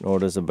fruit, nor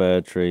does a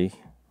bad tree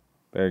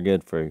bear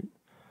good fruit.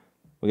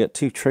 We got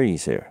two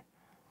trees here,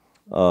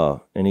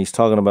 and he's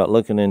talking about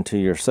looking into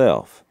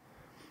yourself.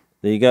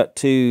 You got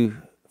two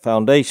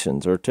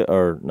foundations,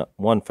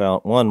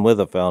 one with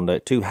a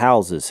foundation, two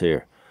houses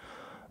here.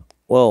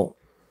 Well,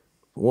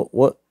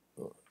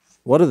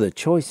 what are the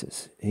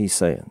choices, he's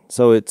saying?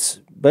 So it's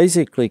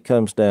basically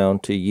comes down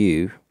to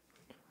you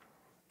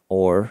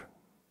or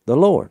the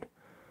Lord.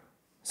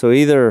 So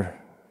either,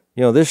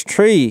 this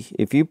tree,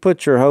 if you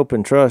put your hope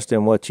and trust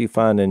in what you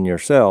find in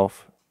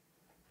yourself,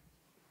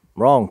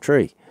 wrong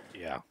tree.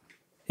 Yeah.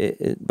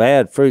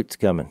 Bad fruit's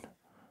coming.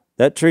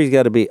 That tree's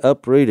got to be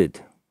uprooted.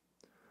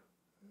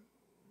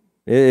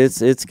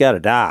 It's got to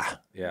die.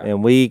 Yeah.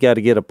 And we got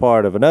to get a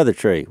part of another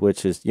tree,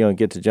 which is,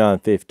 get to John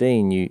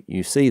 15,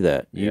 you see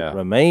that. You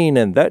remain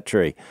in that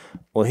tree.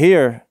 Well,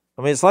 here,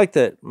 it's like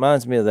that,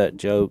 reminds me of that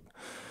joke.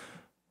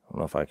 I don't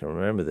know if I can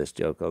remember this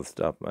joke off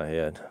the top of my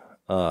head.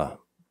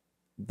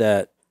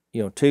 That,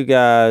 two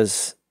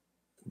guys,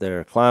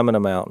 they're climbing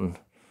a mountain.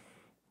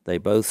 They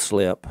both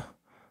slip.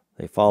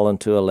 They fall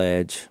into a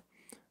ledge.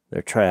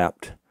 They're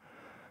trapped.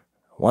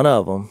 One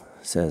of them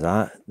says,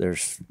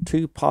 there's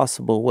two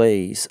possible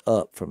ways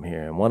up from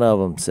here. And one of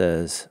them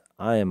says,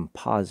 I am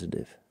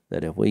positive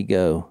that if we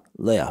go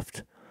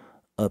left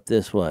up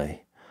this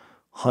way,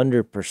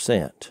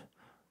 100%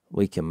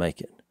 we can make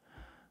it.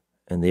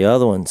 And the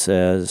other one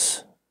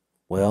says,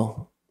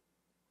 well,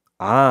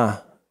 I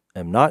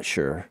am not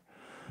sure.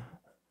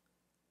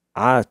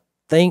 I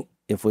think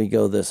if we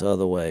go this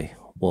other way,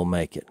 we'll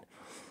make it.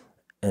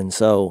 And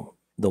so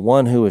the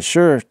one who is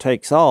sure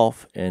takes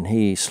off, and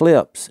he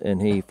slips,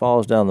 and he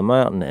falls down the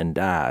mountain and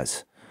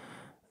dies.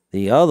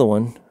 The other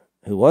one,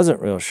 who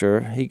wasn't real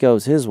sure, he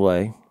goes his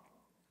way,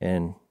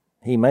 and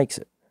he makes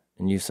it.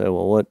 And you say,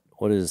 well,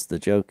 what is the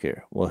joke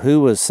here? Well,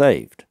 who was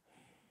saved?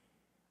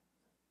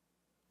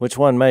 Which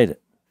one made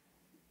it?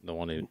 The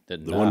one who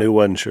didn't. The one who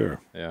wasn't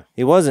sure. Yeah.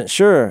 He wasn't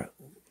sure.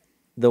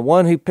 The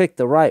one who picked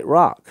the right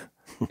rock.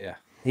 Yeah.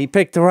 He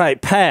picked the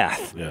right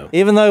path. Yeah.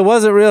 Even though he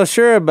wasn't real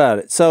sure about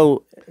it.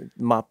 So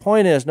my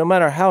point is, no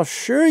matter how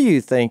sure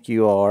you think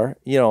you are,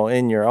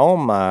 in your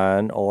own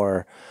mind,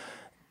 or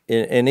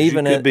and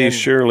even you could be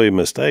surely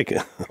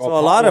mistaken. So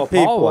a lot of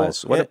people.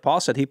 What if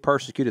Paul said he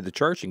persecuted the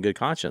church in good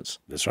conscience?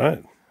 That's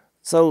right.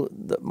 So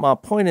my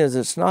point is,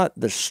 it's not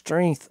the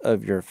strength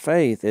of your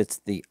faith; it's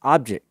the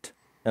object,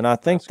 and I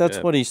think that's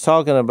what he's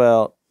talking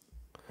about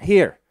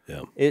here.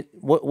 Yeah.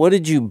 What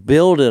did you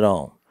build it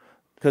on?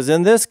 Because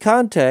in this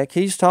context,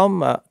 he's talking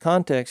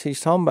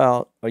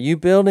about, are you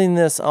building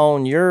this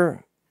on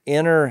your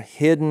inner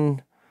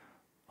hidden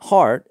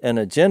heart and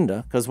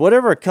agenda? Because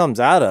whatever comes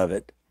out of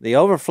it, the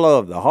overflow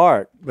of the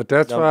heart, but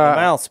that's the why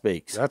mouth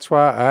speaks. That's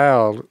why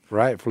Al,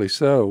 rightfully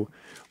so,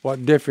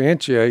 what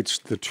differentiates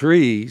the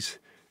trees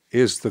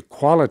is the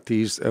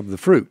qualities of the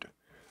fruit.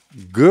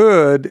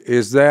 Good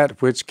is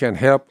that which can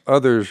help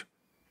others.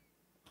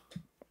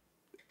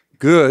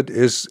 Good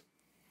is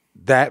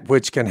that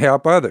which can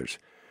help others.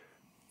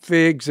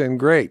 Figs and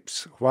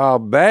grapes, while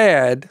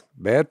bad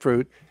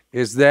fruit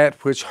is that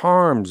which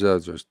harms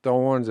others,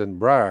 thorns and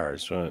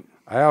briars. That's right.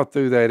 Out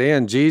through that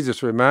end,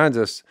 Jesus reminds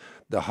us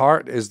the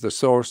heart is the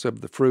source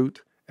of the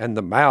fruit, and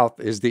the mouth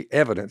is the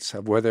evidence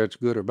of whether it's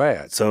good or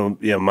bad. So,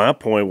 my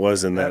point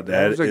was in that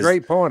was a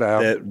great point,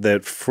 Al.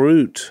 That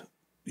fruit,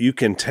 you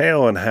can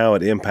tell in how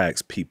it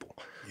impacts people.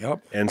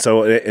 Yep. And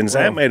so,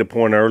 Zach made a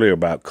point earlier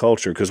about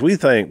culture, because we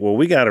think, well,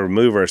 we got to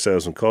remove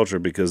ourselves from culture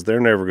because they're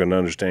never going to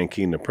understand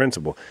kingdom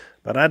principle.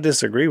 But I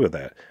disagree with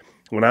that.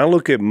 When I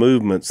look at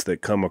movements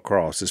that come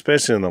across,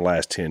 especially in the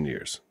last 10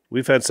 years,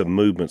 we've had some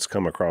movements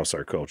come across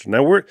our culture.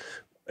 Now we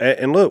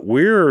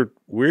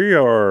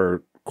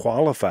are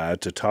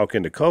qualified to talk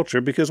into culture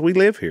because we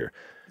live here.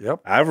 Yep.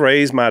 I've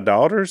raised my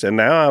daughters, and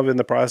now I'm in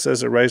the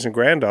process of raising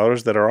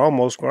granddaughters that are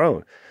almost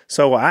grown.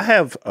 So I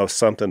have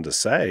something to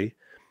say.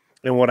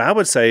 And what I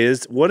would say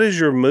is, what is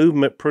your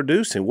movement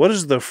producing? What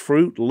does the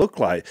fruit look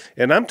like?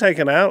 And I'm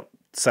taking out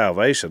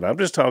salvation. I'm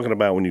just talking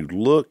about when you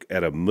look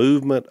at a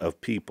movement of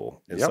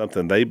people and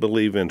something they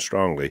believe in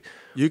strongly.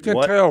 You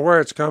can tell where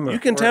it's coming. You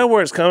can tell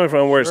where it's coming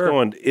from, where it's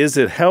going. Is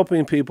it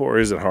helping people or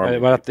is it harming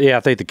people? I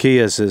think the key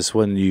is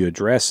when you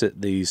address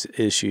these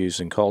issues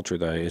in culture,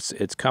 though,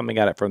 it's coming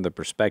at it from the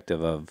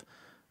perspective of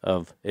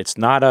it's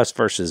not us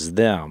versus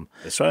them.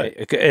 That's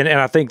right. And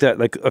I think that,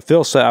 like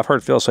Phil said, I've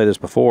heard Phil say this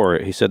before.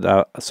 He said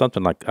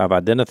something like, I've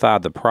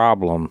identified the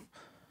problem,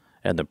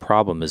 and the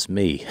problem is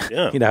me.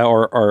 Yeah.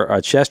 Or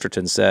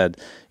Chesterton said,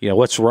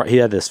 what's wrong? He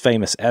had this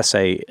famous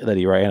essay that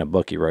he wrote, and a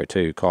book he wrote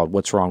too, called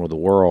 "What's Wrong with the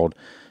World,"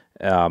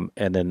 and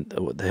then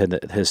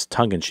his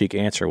tongue-in-cheek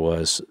answer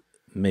was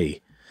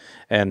me.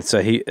 And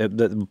so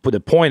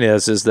the point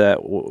is that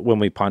when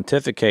we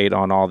pontificate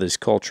on all these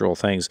cultural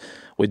things,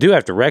 we do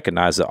have to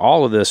recognize that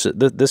all of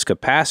this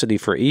capacity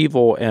for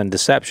evil and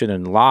deception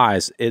and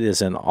lies, it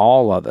is in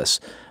all of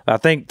us. I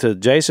think to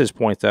Jase's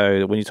point,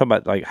 though, when you talk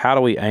about like how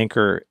do we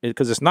anchor it,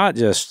 because it's not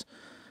just,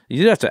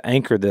 you have to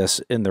anchor this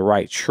in the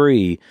right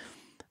tree,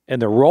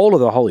 and the role of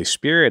the Holy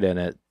Spirit in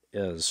it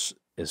is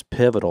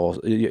pivotal.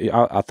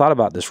 I thought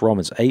about this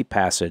Romans 8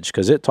 passage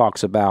because it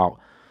talks about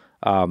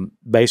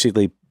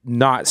basically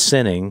not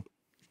sinning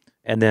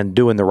and then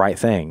doing the right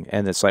thing.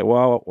 And it's like,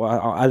 well,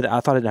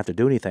 I thought I didn't have to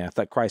do anything. I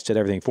thought Christ did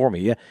everything for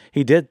me. Yeah,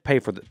 he did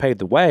pave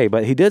the way,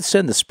 but he did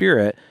send the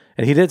Spirit,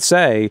 and he did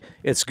say,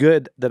 it's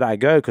good that I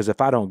go, because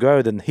if I don't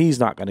go, then he's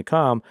not going to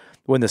come.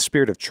 When the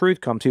Spirit of truth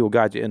comes, he will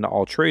guide you into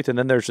all truth. And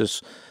then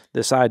there's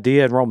this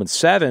idea in Romans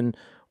 7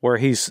 where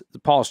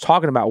Paul's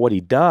talking about what he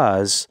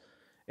does,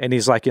 and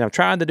he's like, I'm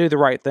trying to do the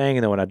right thing,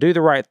 and then when I do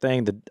the right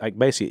thing,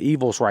 basically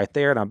evil's right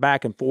there, and I'm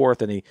back and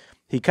forth, and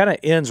he kind of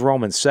ends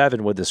Romans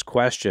 7 with this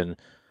question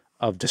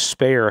of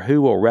despair: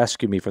 who will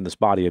rescue me from this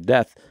body of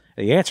death?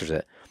 And he answers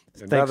it.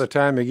 And by the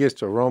time he gets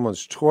to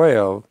Romans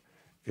 12,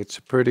 it's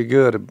pretty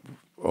good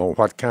on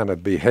what kind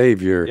of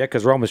behavior. Yeah,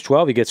 because Romans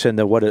 12, he gets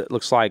into what it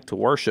looks like to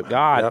worship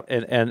God,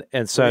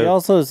 and so he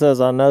also says,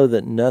 "I know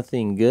that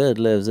nothing good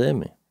lives in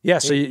me." Yeah,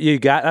 so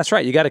that's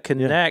right. You got to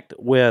connect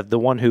with the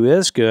one who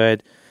is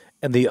good,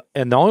 and the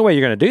only way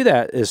you're going to do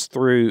that is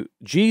through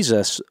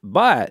Jesus,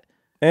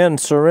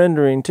 and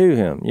surrendering to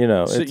him.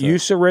 So you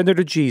surrender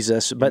to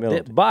Jesus, but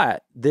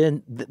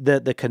then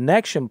the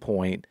connection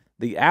point,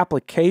 the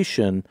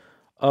application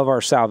of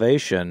our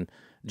salvation,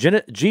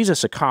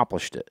 Jesus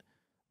accomplished it.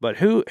 But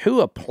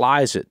who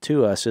applies it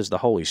to us is the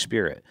Holy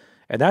Spirit.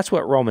 And that's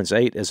what Romans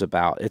 8 is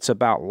about. It's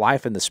about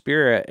life in the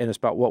Spirit, and it's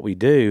about what we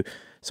do.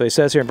 So he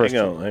says here in verse...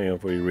 Hang on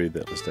before you read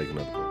that. Let's take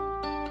another break.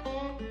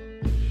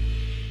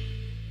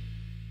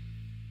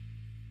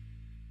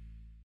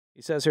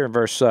 He says here in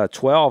verse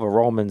 12 of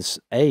Romans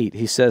 8,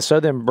 he says, "So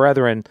then,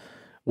 brethren,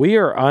 we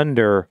are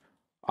under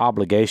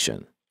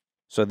obligation.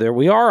 So there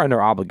we are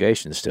under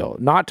obligation still,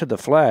 not to the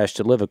flesh,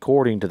 to live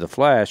according to the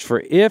flesh.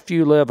 For if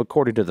you live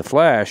according to the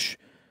flesh,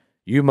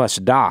 you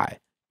must die,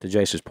 to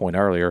Jase's point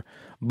earlier.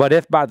 But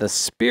if by the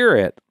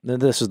Spirit, then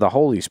this is the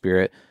Holy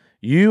Spirit,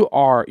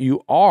 there's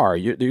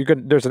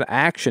an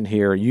action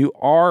here. You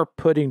are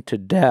putting to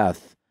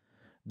death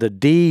the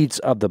deeds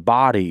of the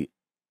body,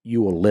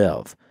 you will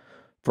live.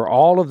 For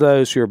all of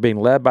those who are being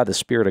led by the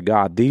Spirit of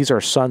God, these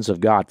are sons of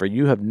God. For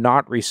you have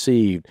not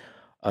received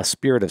a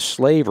spirit of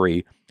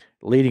slavery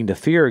leading to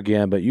fear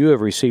again, but you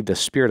have received a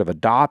spirit of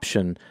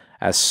adoption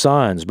as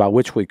sons, by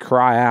which we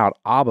cry out,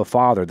 Abba,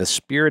 Father. The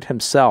Spirit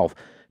himself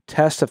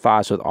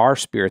testifies with our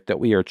spirit that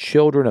we are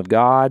children of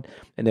God,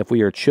 and if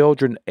we are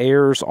children,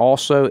 heirs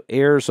also,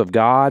 heirs of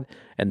God,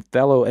 and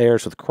fellow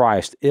heirs with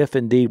Christ, if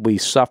indeed we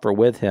suffer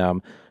with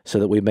him, so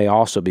that we may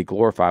also be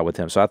glorified with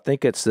him. So I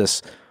think it's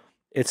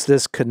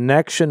this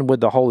connection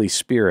with the Holy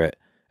Spirit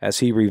as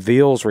he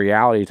reveals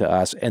reality to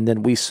us, and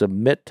then we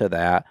submit to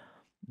that.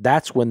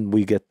 That's when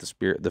we get the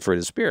fruit of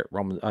the Spirit,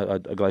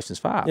 Galatians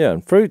 5. Yeah,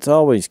 and fruit's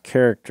always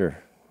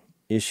character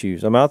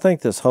issues. I mean, I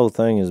think this whole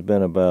thing has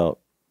been about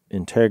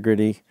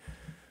integrity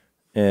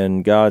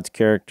and God's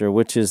character,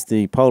 which is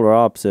the polar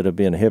opposite of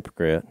being a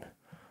hypocrite,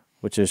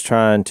 which is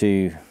trying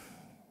to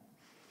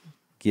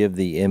give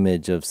the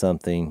image of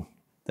something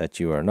that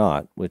you are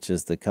not, which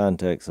is the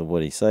context of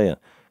what he's saying.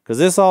 Because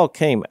this all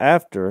came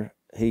after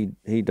he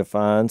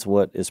defines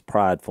what is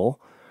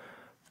prideful.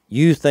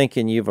 You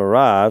thinking you've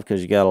arrived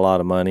because you got a lot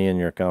of money and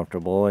you're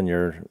comfortable and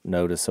you're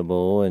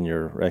noticeable and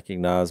you're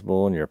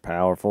recognizable and you're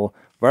powerful,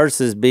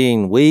 versus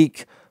being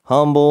weak,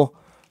 humble,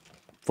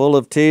 full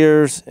of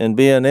tears, and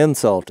being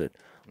insulted.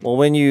 Well,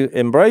 when you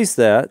embrace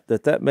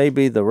that may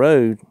be the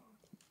road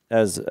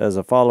as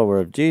a follower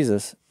of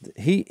Jesus,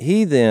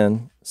 he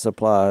then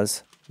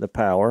supplies the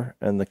power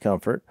and the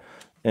comfort.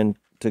 And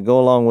to go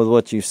along with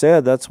what you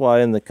said, that's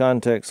why in the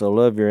context of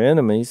love your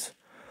enemies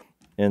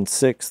in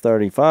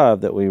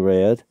 6:35 that we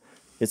read,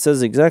 it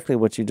says exactly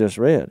what you just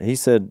read. He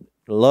said,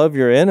 love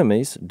your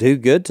enemies, do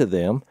good to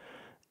them,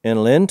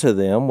 and lend to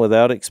them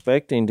without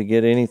expecting to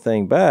get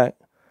anything back.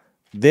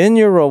 Then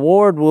your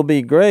reward will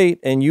be great,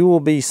 and you will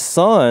be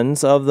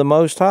sons of the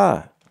Most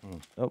High.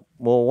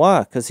 Well,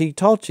 why? Because he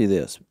taught you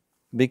this.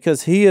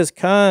 Because he is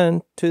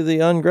kind to the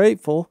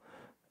ungrateful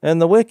and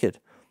the wicked.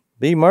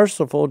 Be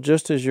merciful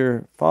just as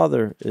your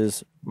Father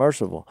is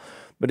merciful.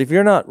 But if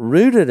you're not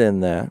rooted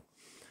in that,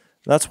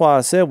 that's why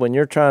I said when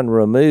you're trying to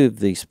remove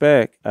the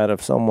speck out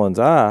of someone's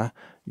eye,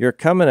 you're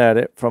coming at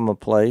it from a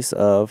place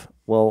of,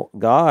 well,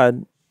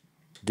 God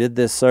did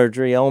this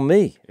surgery on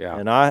me.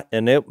 Yeah.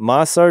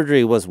 My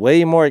surgery was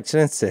way more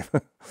expensive.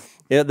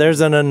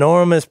 There's an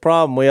enormous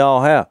problem we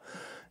all have.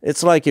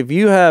 It's like if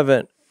you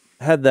haven't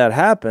had that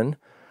happen,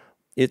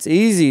 it's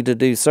easy to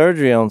do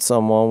surgery on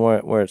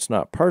someone where it's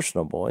not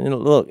personable. And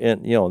look,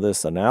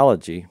 this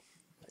analogy,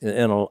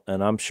 and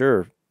I'm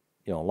sure,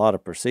 a lot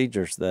of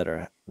procedures that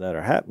are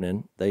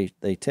happening,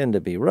 they tend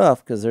to be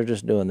rough because they're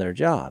just doing their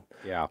job.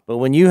 Yeah. But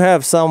when you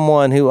have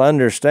someone who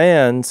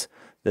understands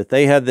that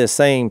they had this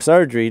same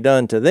surgery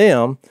done to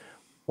them,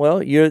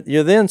 well, you're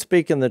then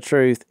speaking the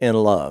truth in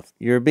love.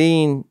 You're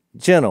being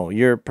gentle.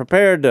 You're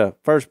prepared to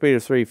 1 Peter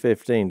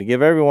 3:15 to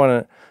give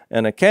everyone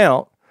an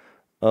account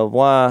of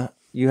why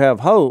you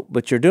have hope,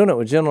 but you're doing it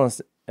with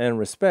gentleness and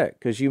respect.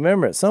 Because you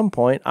remember at some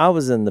point, I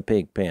was in the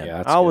pig pen.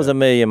 Yeah, I was a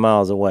million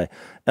miles away.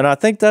 And I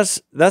think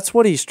that's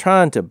what he's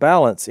trying to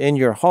balance in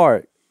your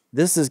heart.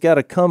 This has got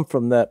to come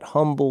from that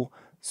humble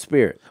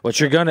spirit. But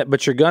you're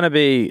gonna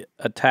be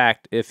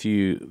attacked if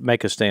you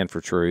make a stand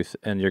for truth,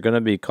 and you're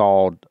gonna be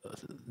called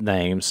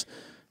names.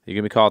 You're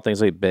gonna be called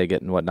things like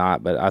bigot and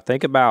whatnot. But I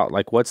think about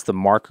like what's the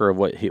marker of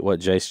what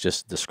Jase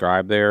just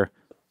described there.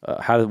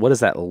 What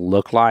does that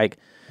look like?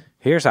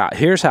 Here's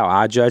how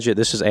I judge it.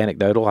 This is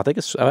anecdotal. I think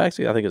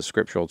it's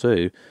scriptural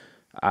too.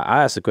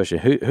 I asked the question: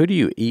 Who do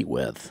you eat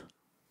with?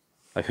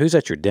 Like who's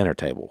at your dinner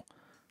table?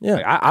 Yeah,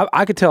 like,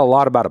 I could tell a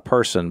lot about a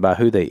person by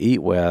who they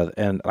eat with,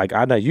 and like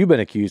I know you've been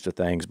accused of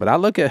things, but I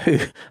look at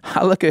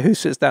who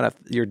sits down at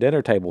your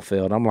dinner table,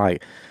 Phil, and I'm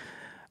like,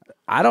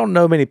 I don't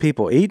know many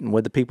people eating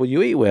with the people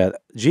you eat with.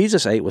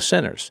 Jesus ate with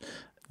sinners.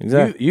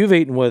 Exactly. You've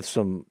eaten with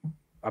some.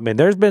 I mean,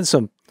 there's been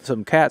some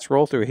cats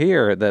roll through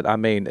here that, I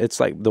mean, it's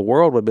like the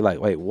world would be like,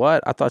 wait,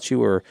 what? I thought you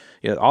were,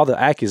 all the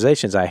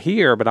accusations I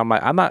hear, but I'm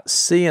like, I'm not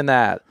seeing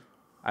that.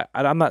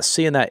 I'm not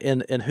seeing that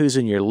in who's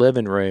in your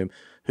living room,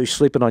 who's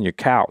sleeping on your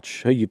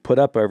couch, who you put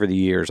up over the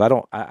years.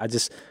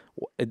 It's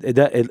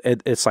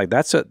like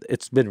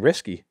it's been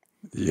risky.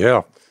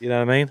 Yeah. You know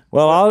what I mean?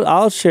 Well,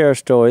 I'll share a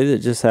story that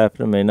just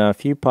happened to me. Now, a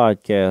few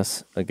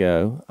podcasts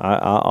ago, I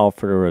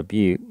offered a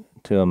rebuke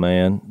to a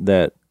man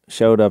that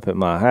showed up at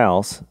my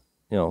house,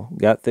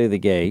 got through the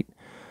gate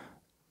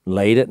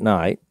late at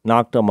night,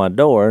 knocked on my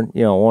door,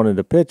 wanted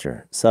a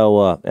picture.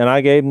 So, and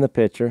I gave him the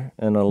picture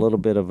and a little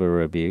bit of a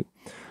rebuke.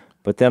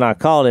 But then I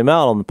called him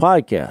out on the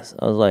podcast.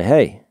 I was like,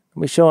 hey,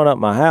 me showing up at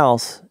my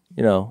house,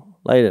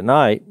 late at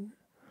night,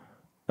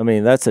 I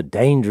mean, that's a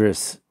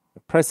dangerous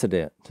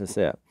precedent to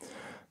set.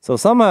 So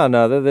somehow or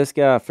another, this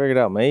guy figured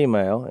out my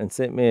email and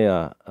sent me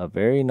a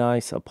very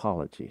nice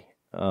apology.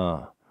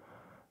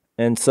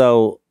 And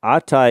so I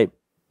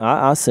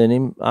sent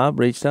him, I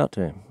reached out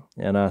to him,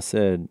 and I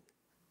said,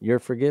 "You're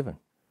forgiven."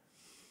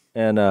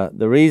 And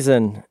the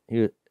reason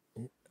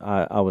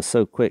I was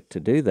so quick to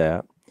do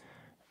that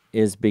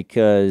is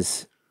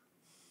because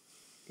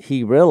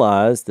he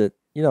realized that,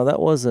 that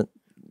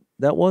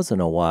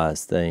wasn't a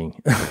wise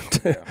thing,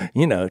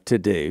 to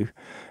do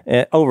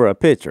over a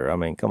picture. I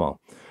mean, come on.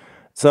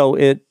 So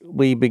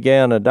we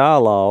began a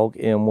dialogue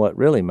in what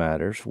really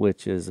matters,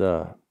 which is,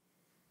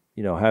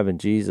 having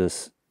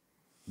Jesus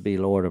be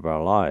Lord of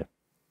our life.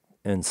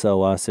 And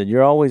so I said,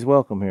 "You're always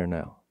welcome here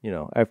now."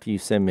 After you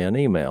send me an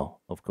email,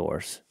 of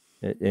course,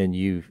 and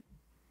you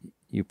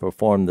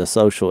perform the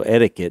social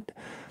etiquette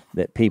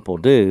that people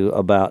do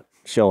about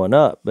showing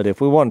up. But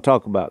if we want to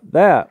talk about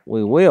that,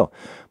 we will.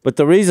 But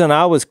the reason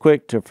I was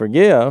quick to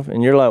forgive,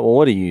 and you're like, "Well,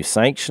 what are you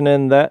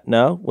sanctioning that?"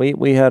 No,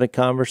 we had a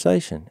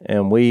conversation,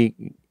 and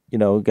we,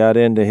 got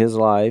into his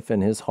life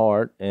and his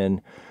heart and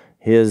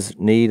his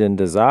need and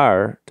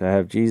desire to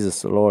have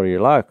Jesus the Lord of your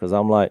life. Because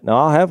I'm like, no,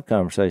 I'll have a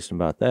conversation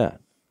about that.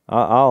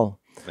 I'll.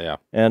 Yeah.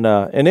 And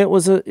it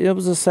was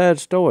a sad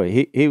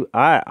story.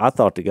 I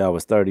thought the guy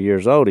was 30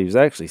 years old. He was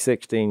actually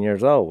 16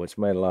 years old, which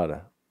made a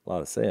lot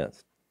of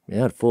sense. He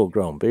had a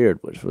full-grown beard,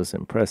 which was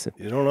impressive.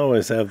 You don't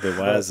always have the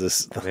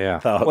wisest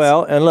thoughts.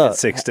 Well, and look, at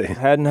 16.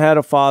 Hadn't had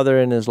a father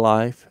in his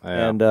life,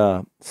 Yeah. and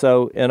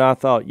I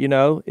thought,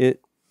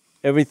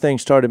 everything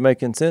started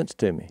making sense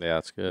to me. Yeah,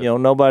 that's good.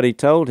 Nobody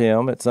told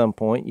him at some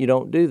point, "You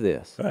don't do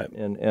this," Right?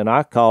 And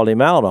I called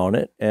him out on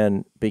it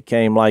and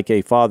became like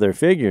a father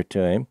figure to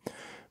him.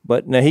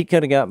 But now he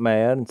could have got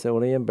mad and said,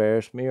 "Well, he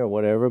embarrassed me," or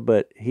whatever.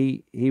 But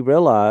he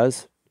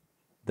realized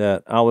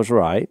that I was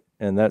right,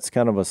 and that's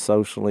kind of a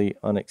socially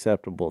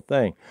unacceptable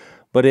thing.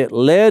 But it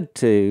led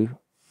to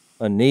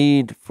a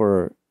need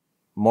for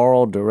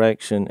moral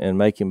direction and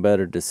making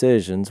better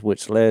decisions,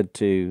 which led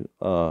to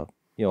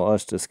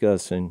us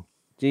discussing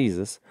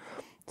Jesus.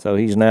 So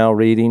he's now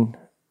reading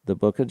the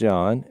book of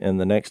John, and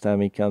the next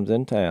time he comes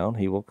in town,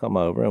 he will come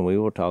over and we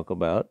will talk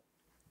about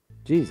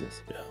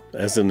Jesus. Yeah,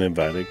 as an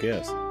invited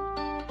guest.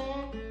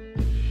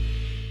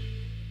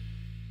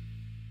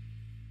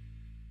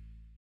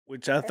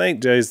 Which I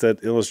think, Jase,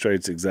 that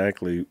illustrates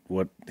exactly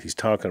what he's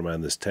talking about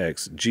in this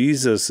text.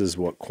 Jesus is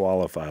what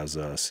qualifies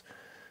us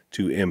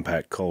to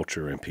impact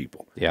culture and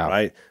people. Yeah.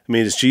 Right? I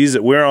mean, it's Jesus.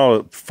 We're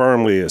all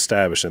firmly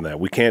established in that.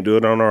 We can't do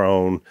it on our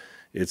own.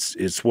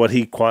 It's what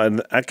he,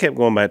 I kept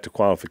going back to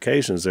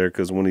qualifications there,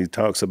 because when he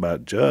talks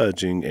about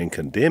judging and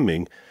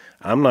condemning,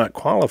 I'm not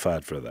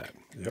qualified for that,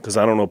 because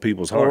I don't know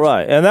people's hearts. All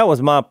right, and that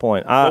was my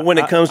point. But when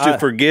it comes to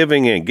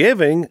forgiving and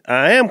giving,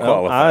 I am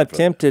qualified. I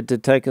attempted to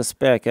take a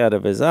speck out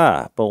of his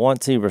eye, but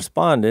once he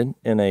responded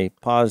in a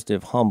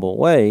positive, humble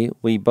way,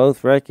 we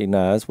both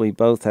recognize we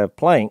both have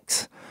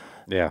planks.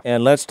 Yeah.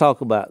 And let's talk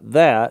about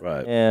that,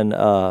 right. And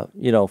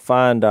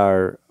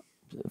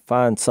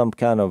find some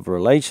kind of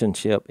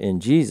relationship in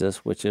Jesus,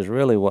 which is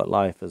really what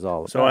life is all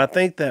about. So I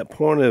think that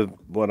point of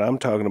what I'm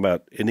talking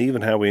about, and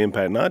even how we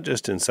impact not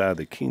just inside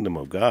the kingdom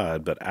of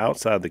God, but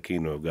outside the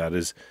kingdom of God,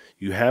 is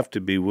you have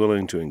to be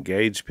willing to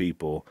engage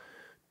people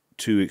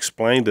to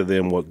explain to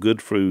them what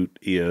good fruit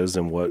is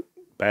and what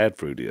bad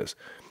fruit is.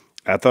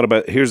 I thought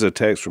about, here's a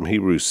text from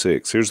Hebrews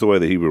 6. Here's the way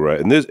the Hebrew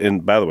writes.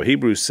 And by the way,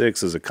 Hebrews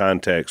 6 is a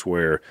context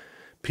where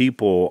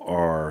people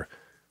are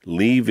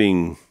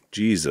leaving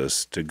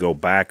Jesus to go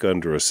back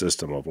under a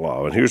system of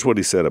law. And here's what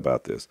he said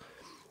about this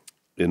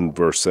in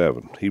verse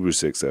 7, Hebrews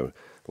 6:7.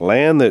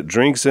 Land that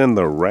drinks in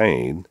the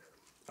rain,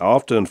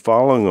 often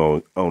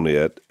falling on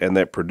it, and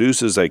that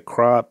produces a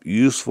crop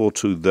useful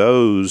to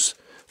those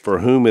for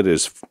whom it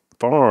is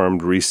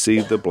farmed,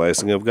 receive the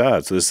blessing of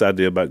God. So this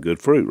idea about good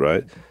fruit,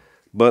 right?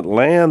 But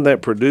land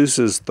that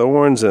produces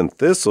thorns and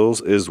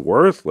thistles is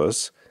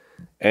worthless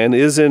and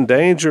is in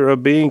danger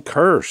of being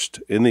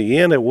cursed. In the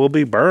end, it will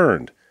be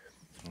burned.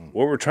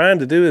 What we're trying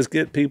to do is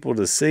get people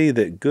to see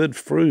that good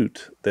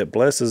fruit that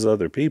blesses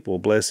other people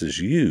blesses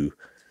you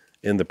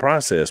in the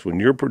process.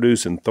 When you're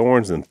producing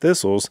thorns and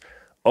thistles,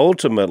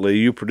 ultimately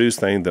you produce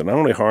things that not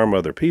only harm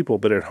other people,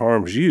 but it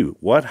harms you.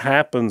 What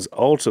happens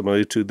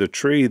ultimately to the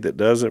tree that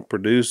doesn't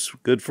produce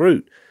good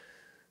fruit?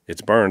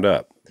 It's burned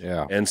up.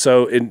 Yeah. And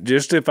so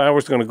just if I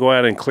was going to go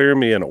out and clear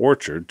me an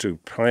orchard to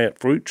plant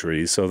fruit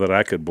trees so that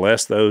I could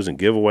bless those and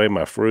give away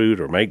my fruit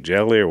or make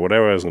jelly or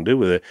whatever I was going to do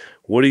with it,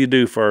 what do you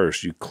do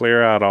first? You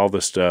clear out all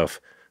the stuff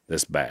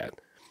that's bad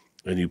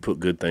and you put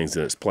good things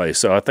in its place.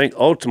 So I think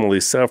ultimately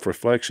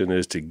self-reflection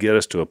is to get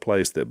us to a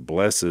place that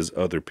blesses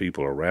other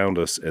people around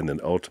us and then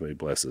ultimately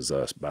blesses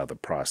us by the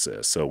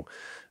process. So,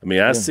 I mean,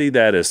 I see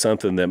that as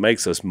something that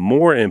makes us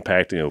more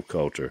impacting of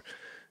culture,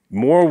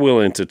 more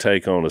willing to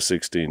take on a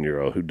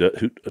 16-year-old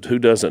who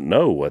doesn't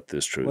know what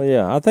this truth is. Well,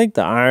 yeah, I think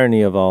the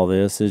irony of all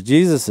this is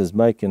Jesus is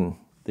making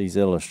these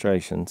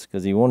illustrations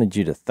because he wanted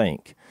you to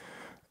think.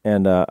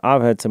 And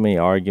I've had so many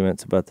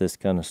arguments about this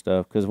kind of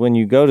stuff because when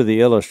you go to the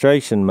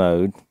illustration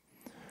mode,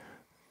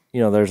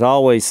 there's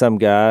always some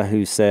guy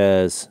who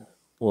says,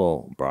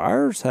 well,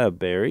 briars have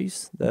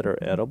berries that are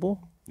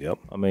edible. Yep.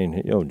 I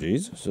mean,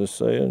 Jesus is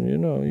saying,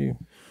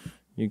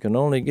 you can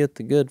only get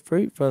the good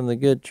fruit from the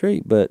good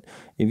tree. But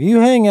if you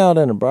hang out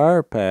in a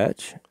briar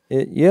patch,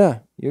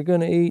 you're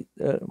going to eat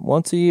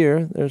once a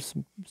year. There's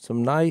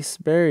some nice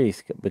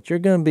berries, but you're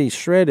going to be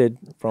shredded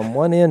from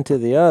one end to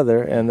the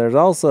other. And there's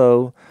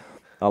also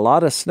a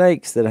lot of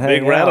snakes that hang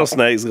big out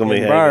rattlesnakes going to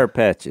be in briar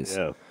patches.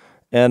 Yeah.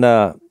 And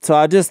so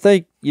I just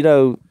think,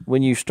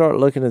 when you start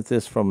looking at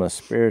this from a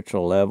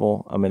spiritual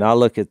level, I mean, I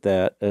look at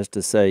that as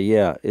to say,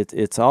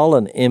 it's all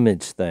an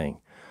image thing.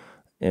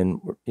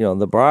 And,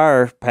 the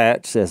briar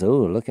patch says,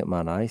 oh, look at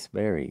my nice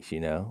berries,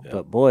 Yep.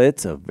 But, boy,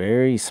 it's a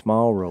very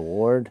small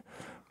reward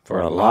for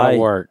a lot of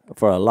work.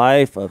 For a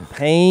life of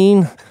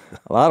pain,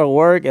 a lot of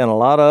work, and a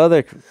lot of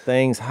other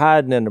things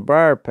hiding in the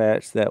briar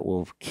patch that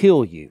will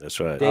kill you. That's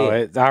right.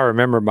 I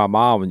remember my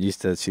mom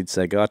she'd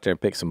say, go out there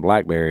and pick some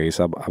blackberries.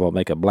 I will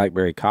make a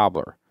blackberry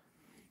cobbler.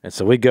 And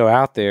so we'd go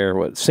out there,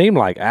 what seemed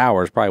like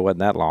hours, probably wasn't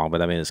that long,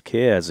 but I mean, as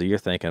kids, you're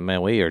thinking,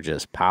 man, we are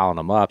just piling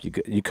them up.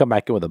 You come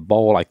back in with a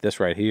bowl like this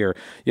right here.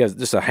 Yeah,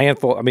 just a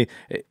handful. I mean,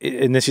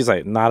 and then she's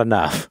like, not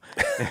enough.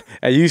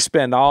 And you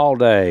spend all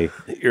day.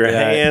 Your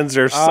hands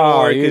are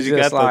sore because you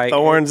got the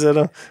thorns in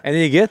them. And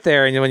then you get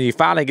there, and when you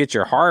finally get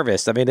your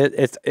harvest, I mean,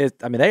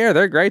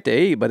 they're great to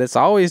eat, but it's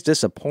always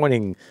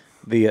disappointing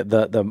the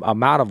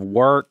amount of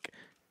work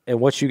and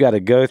what you got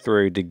to go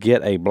through to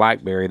get a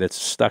blackberry that's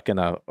stuck in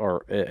a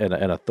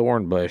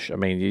thorn bush. I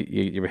mean,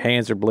 your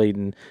hands are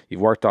bleeding.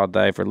 You've worked all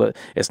day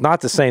it's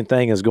not the same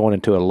thing as going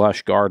into a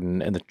lush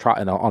garden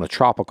on a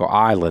tropical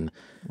island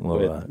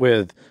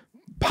with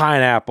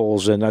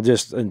pineapples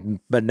and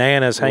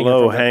bananas hanging.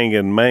 Low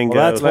hanging mangoes.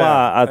 Well, that's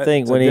why I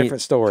think it's a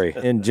different story.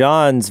 In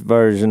John's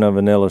version of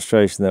an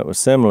illustration that was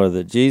similar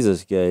that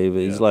Jesus gave,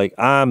 he's like,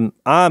 I'm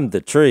the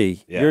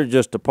tree. Yeah. You're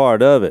just a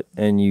part of it.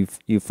 And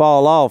you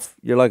fall off,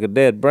 you're like a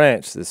dead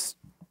branch that's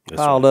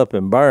piled up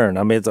and burned.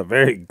 I mean, it's a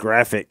very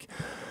graphic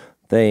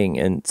thing.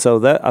 And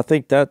so I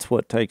think that's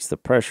what takes the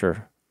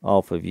pressure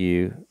off of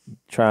you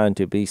trying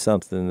to be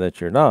something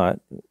that you're not,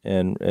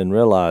 and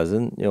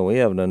realizing, we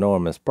have an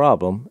enormous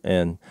problem,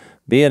 and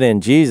being in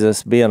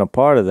Jesus, being a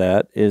part of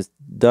that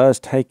does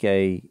take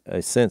a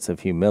sense of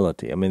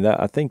humility. I mean,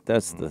 I think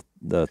that's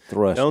the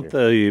thrust. Don't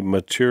the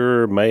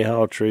mature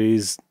mayhaw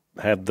trees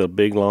have the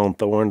big long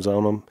thorns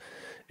on them?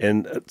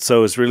 And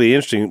so it's really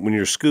interesting when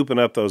you're scooping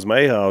up those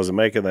mayhaws and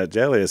making that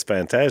jelly. It's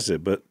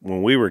fantastic. But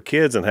when we were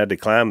kids and had to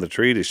climb the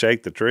tree to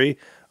shake the tree,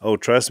 oh,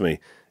 trust me,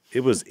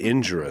 it was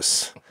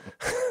injurious.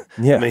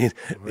 Yeah. I mean,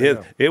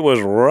 it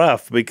was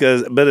rough but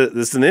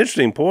it's an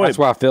interesting point. That's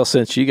why Phil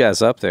sent you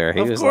guys up there.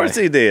 Of course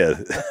he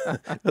did.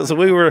 So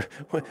we were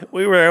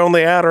on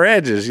the outer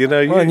edges,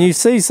 and you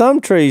see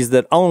some trees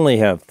that only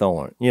have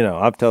thorn.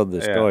 I've told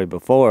this story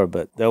before,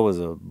 but there was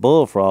a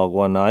bullfrog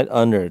one night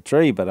under a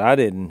tree, but I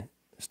didn't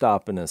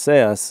stop and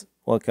assess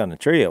what kind of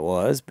tree it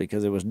was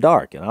because it was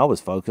dark, and I was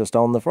focused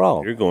on the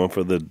frog. You're going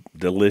for the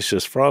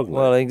delicious frog leg.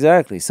 Well,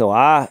 exactly. So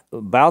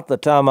about the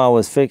time I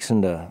was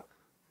fixing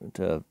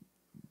to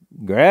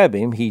grab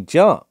him, he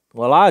jumped.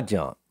 Well, I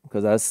jumped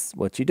because that's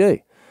what you do.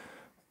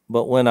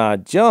 But when I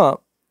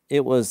jumped,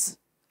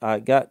 I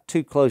got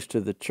too close to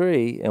the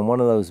tree, and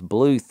one of those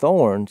blue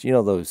thorns,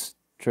 those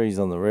trees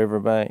on the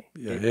riverbank.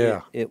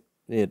 Yeah.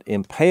 It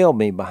impaled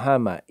me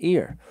behind my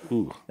ear.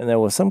 Ooh. And there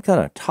was some kind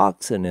of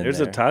toxin in there. There's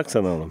a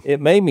toxin on them. It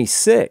made me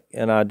sick,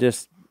 and I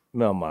just,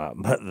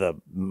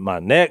 my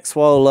neck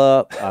swelled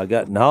up. I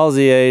got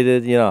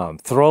nauseated. I'm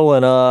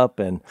throwing up,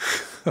 and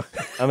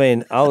I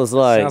mean, I was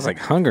like, sounds like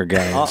Hunger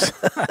Games.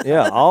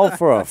 All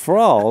for a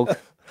frog,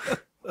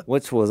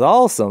 which was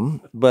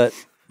awesome. But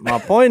my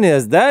point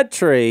is that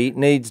tree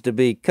needs to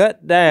be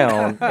cut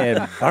down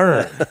and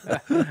burned.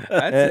 That's it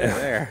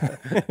there.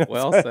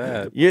 Well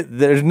said.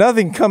 There's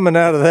nothing coming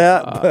out of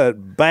that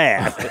but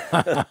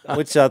bad,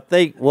 which I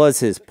think was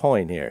his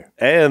point here.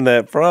 And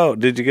that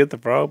frog, did you get the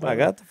frog? I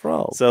got the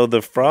frog. So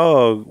the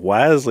frog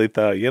wisely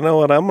thought, you know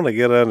what, I'm going to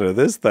get under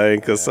this thing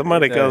because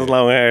somebody comes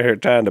along out here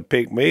trying to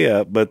pick me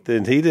up. But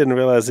then he didn't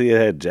realize he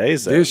had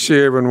Jase. This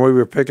year when we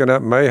were picking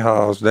up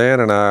mayhaws,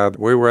 Dan and I,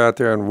 we were out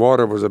there and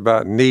water was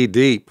about knee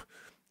deep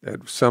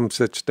at some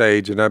such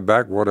stage, and that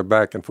backwater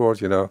back and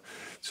forth,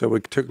 So we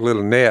took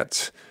little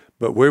nets,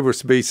 but we were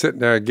to be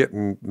sitting there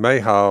getting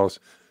mayhaws,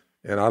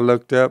 and I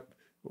looked up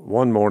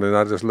one morning.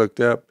 I just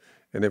looked up,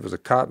 and it was a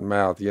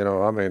cottonmouth.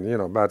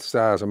 About the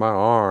size of my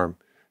arm,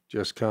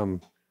 just coming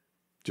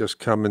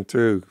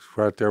through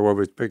right there where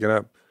we was picking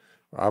up.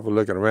 I was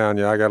looking around.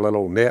 I got a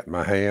little old net in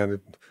my hand.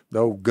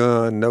 No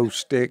gun, no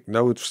stick,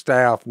 no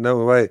staff,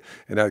 no way.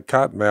 And that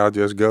cottonmouth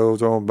just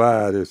goes on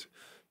by.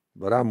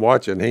 But I'm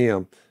watching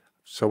him.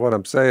 So what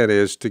I'm saying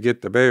is, to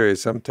get the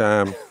berries,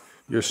 sometimes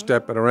you're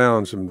stepping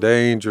around some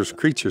dangerous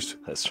creatures.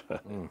 That's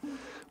right.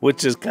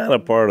 Which is kind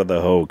of part of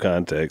the whole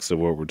context of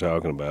what we're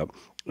talking about.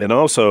 And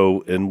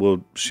also, and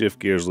we'll shift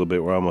gears a little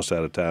bit, we're almost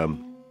out of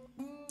time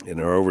in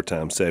our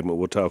overtime segment.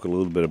 We'll talk a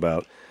little bit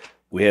about,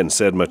 we hadn't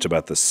said much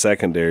about the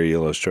secondary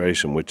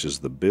illustration, which is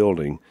the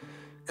building,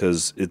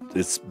 because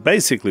it's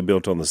basically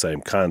built on the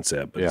same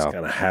concept, but it's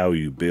kind of how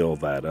you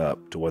build that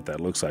up to what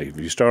that looks like. If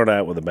you start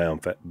out with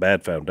a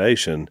bad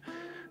foundation,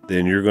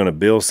 then you're going to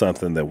build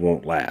something that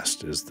won't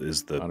last, is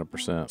the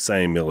 100%.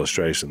 Same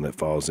illustration that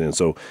falls in.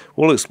 So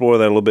we'll explore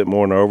that a little bit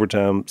more in our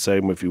overtime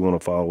segment. If you want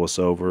to follow us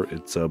over,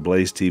 it's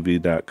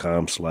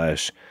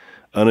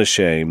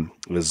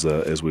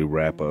blazetv.com/unashamed as we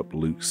wrap up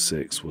Luke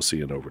 6. We'll see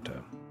you in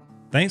overtime.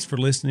 Thanks for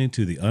listening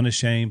to the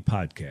Unashamed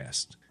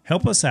podcast.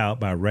 Help us out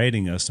by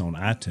rating us on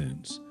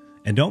iTunes.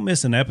 And don't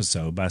miss an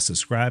episode by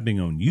subscribing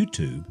on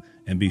YouTube,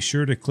 and be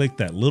sure to click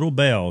that little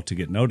bell to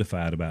get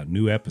notified about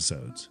new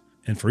episodes.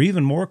 And for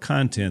even more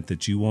content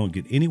that you won't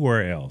get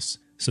anywhere else,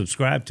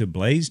 subscribe to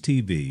Blaze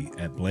TV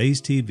at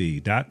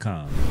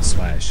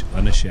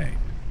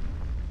blazetv.com/unashamed.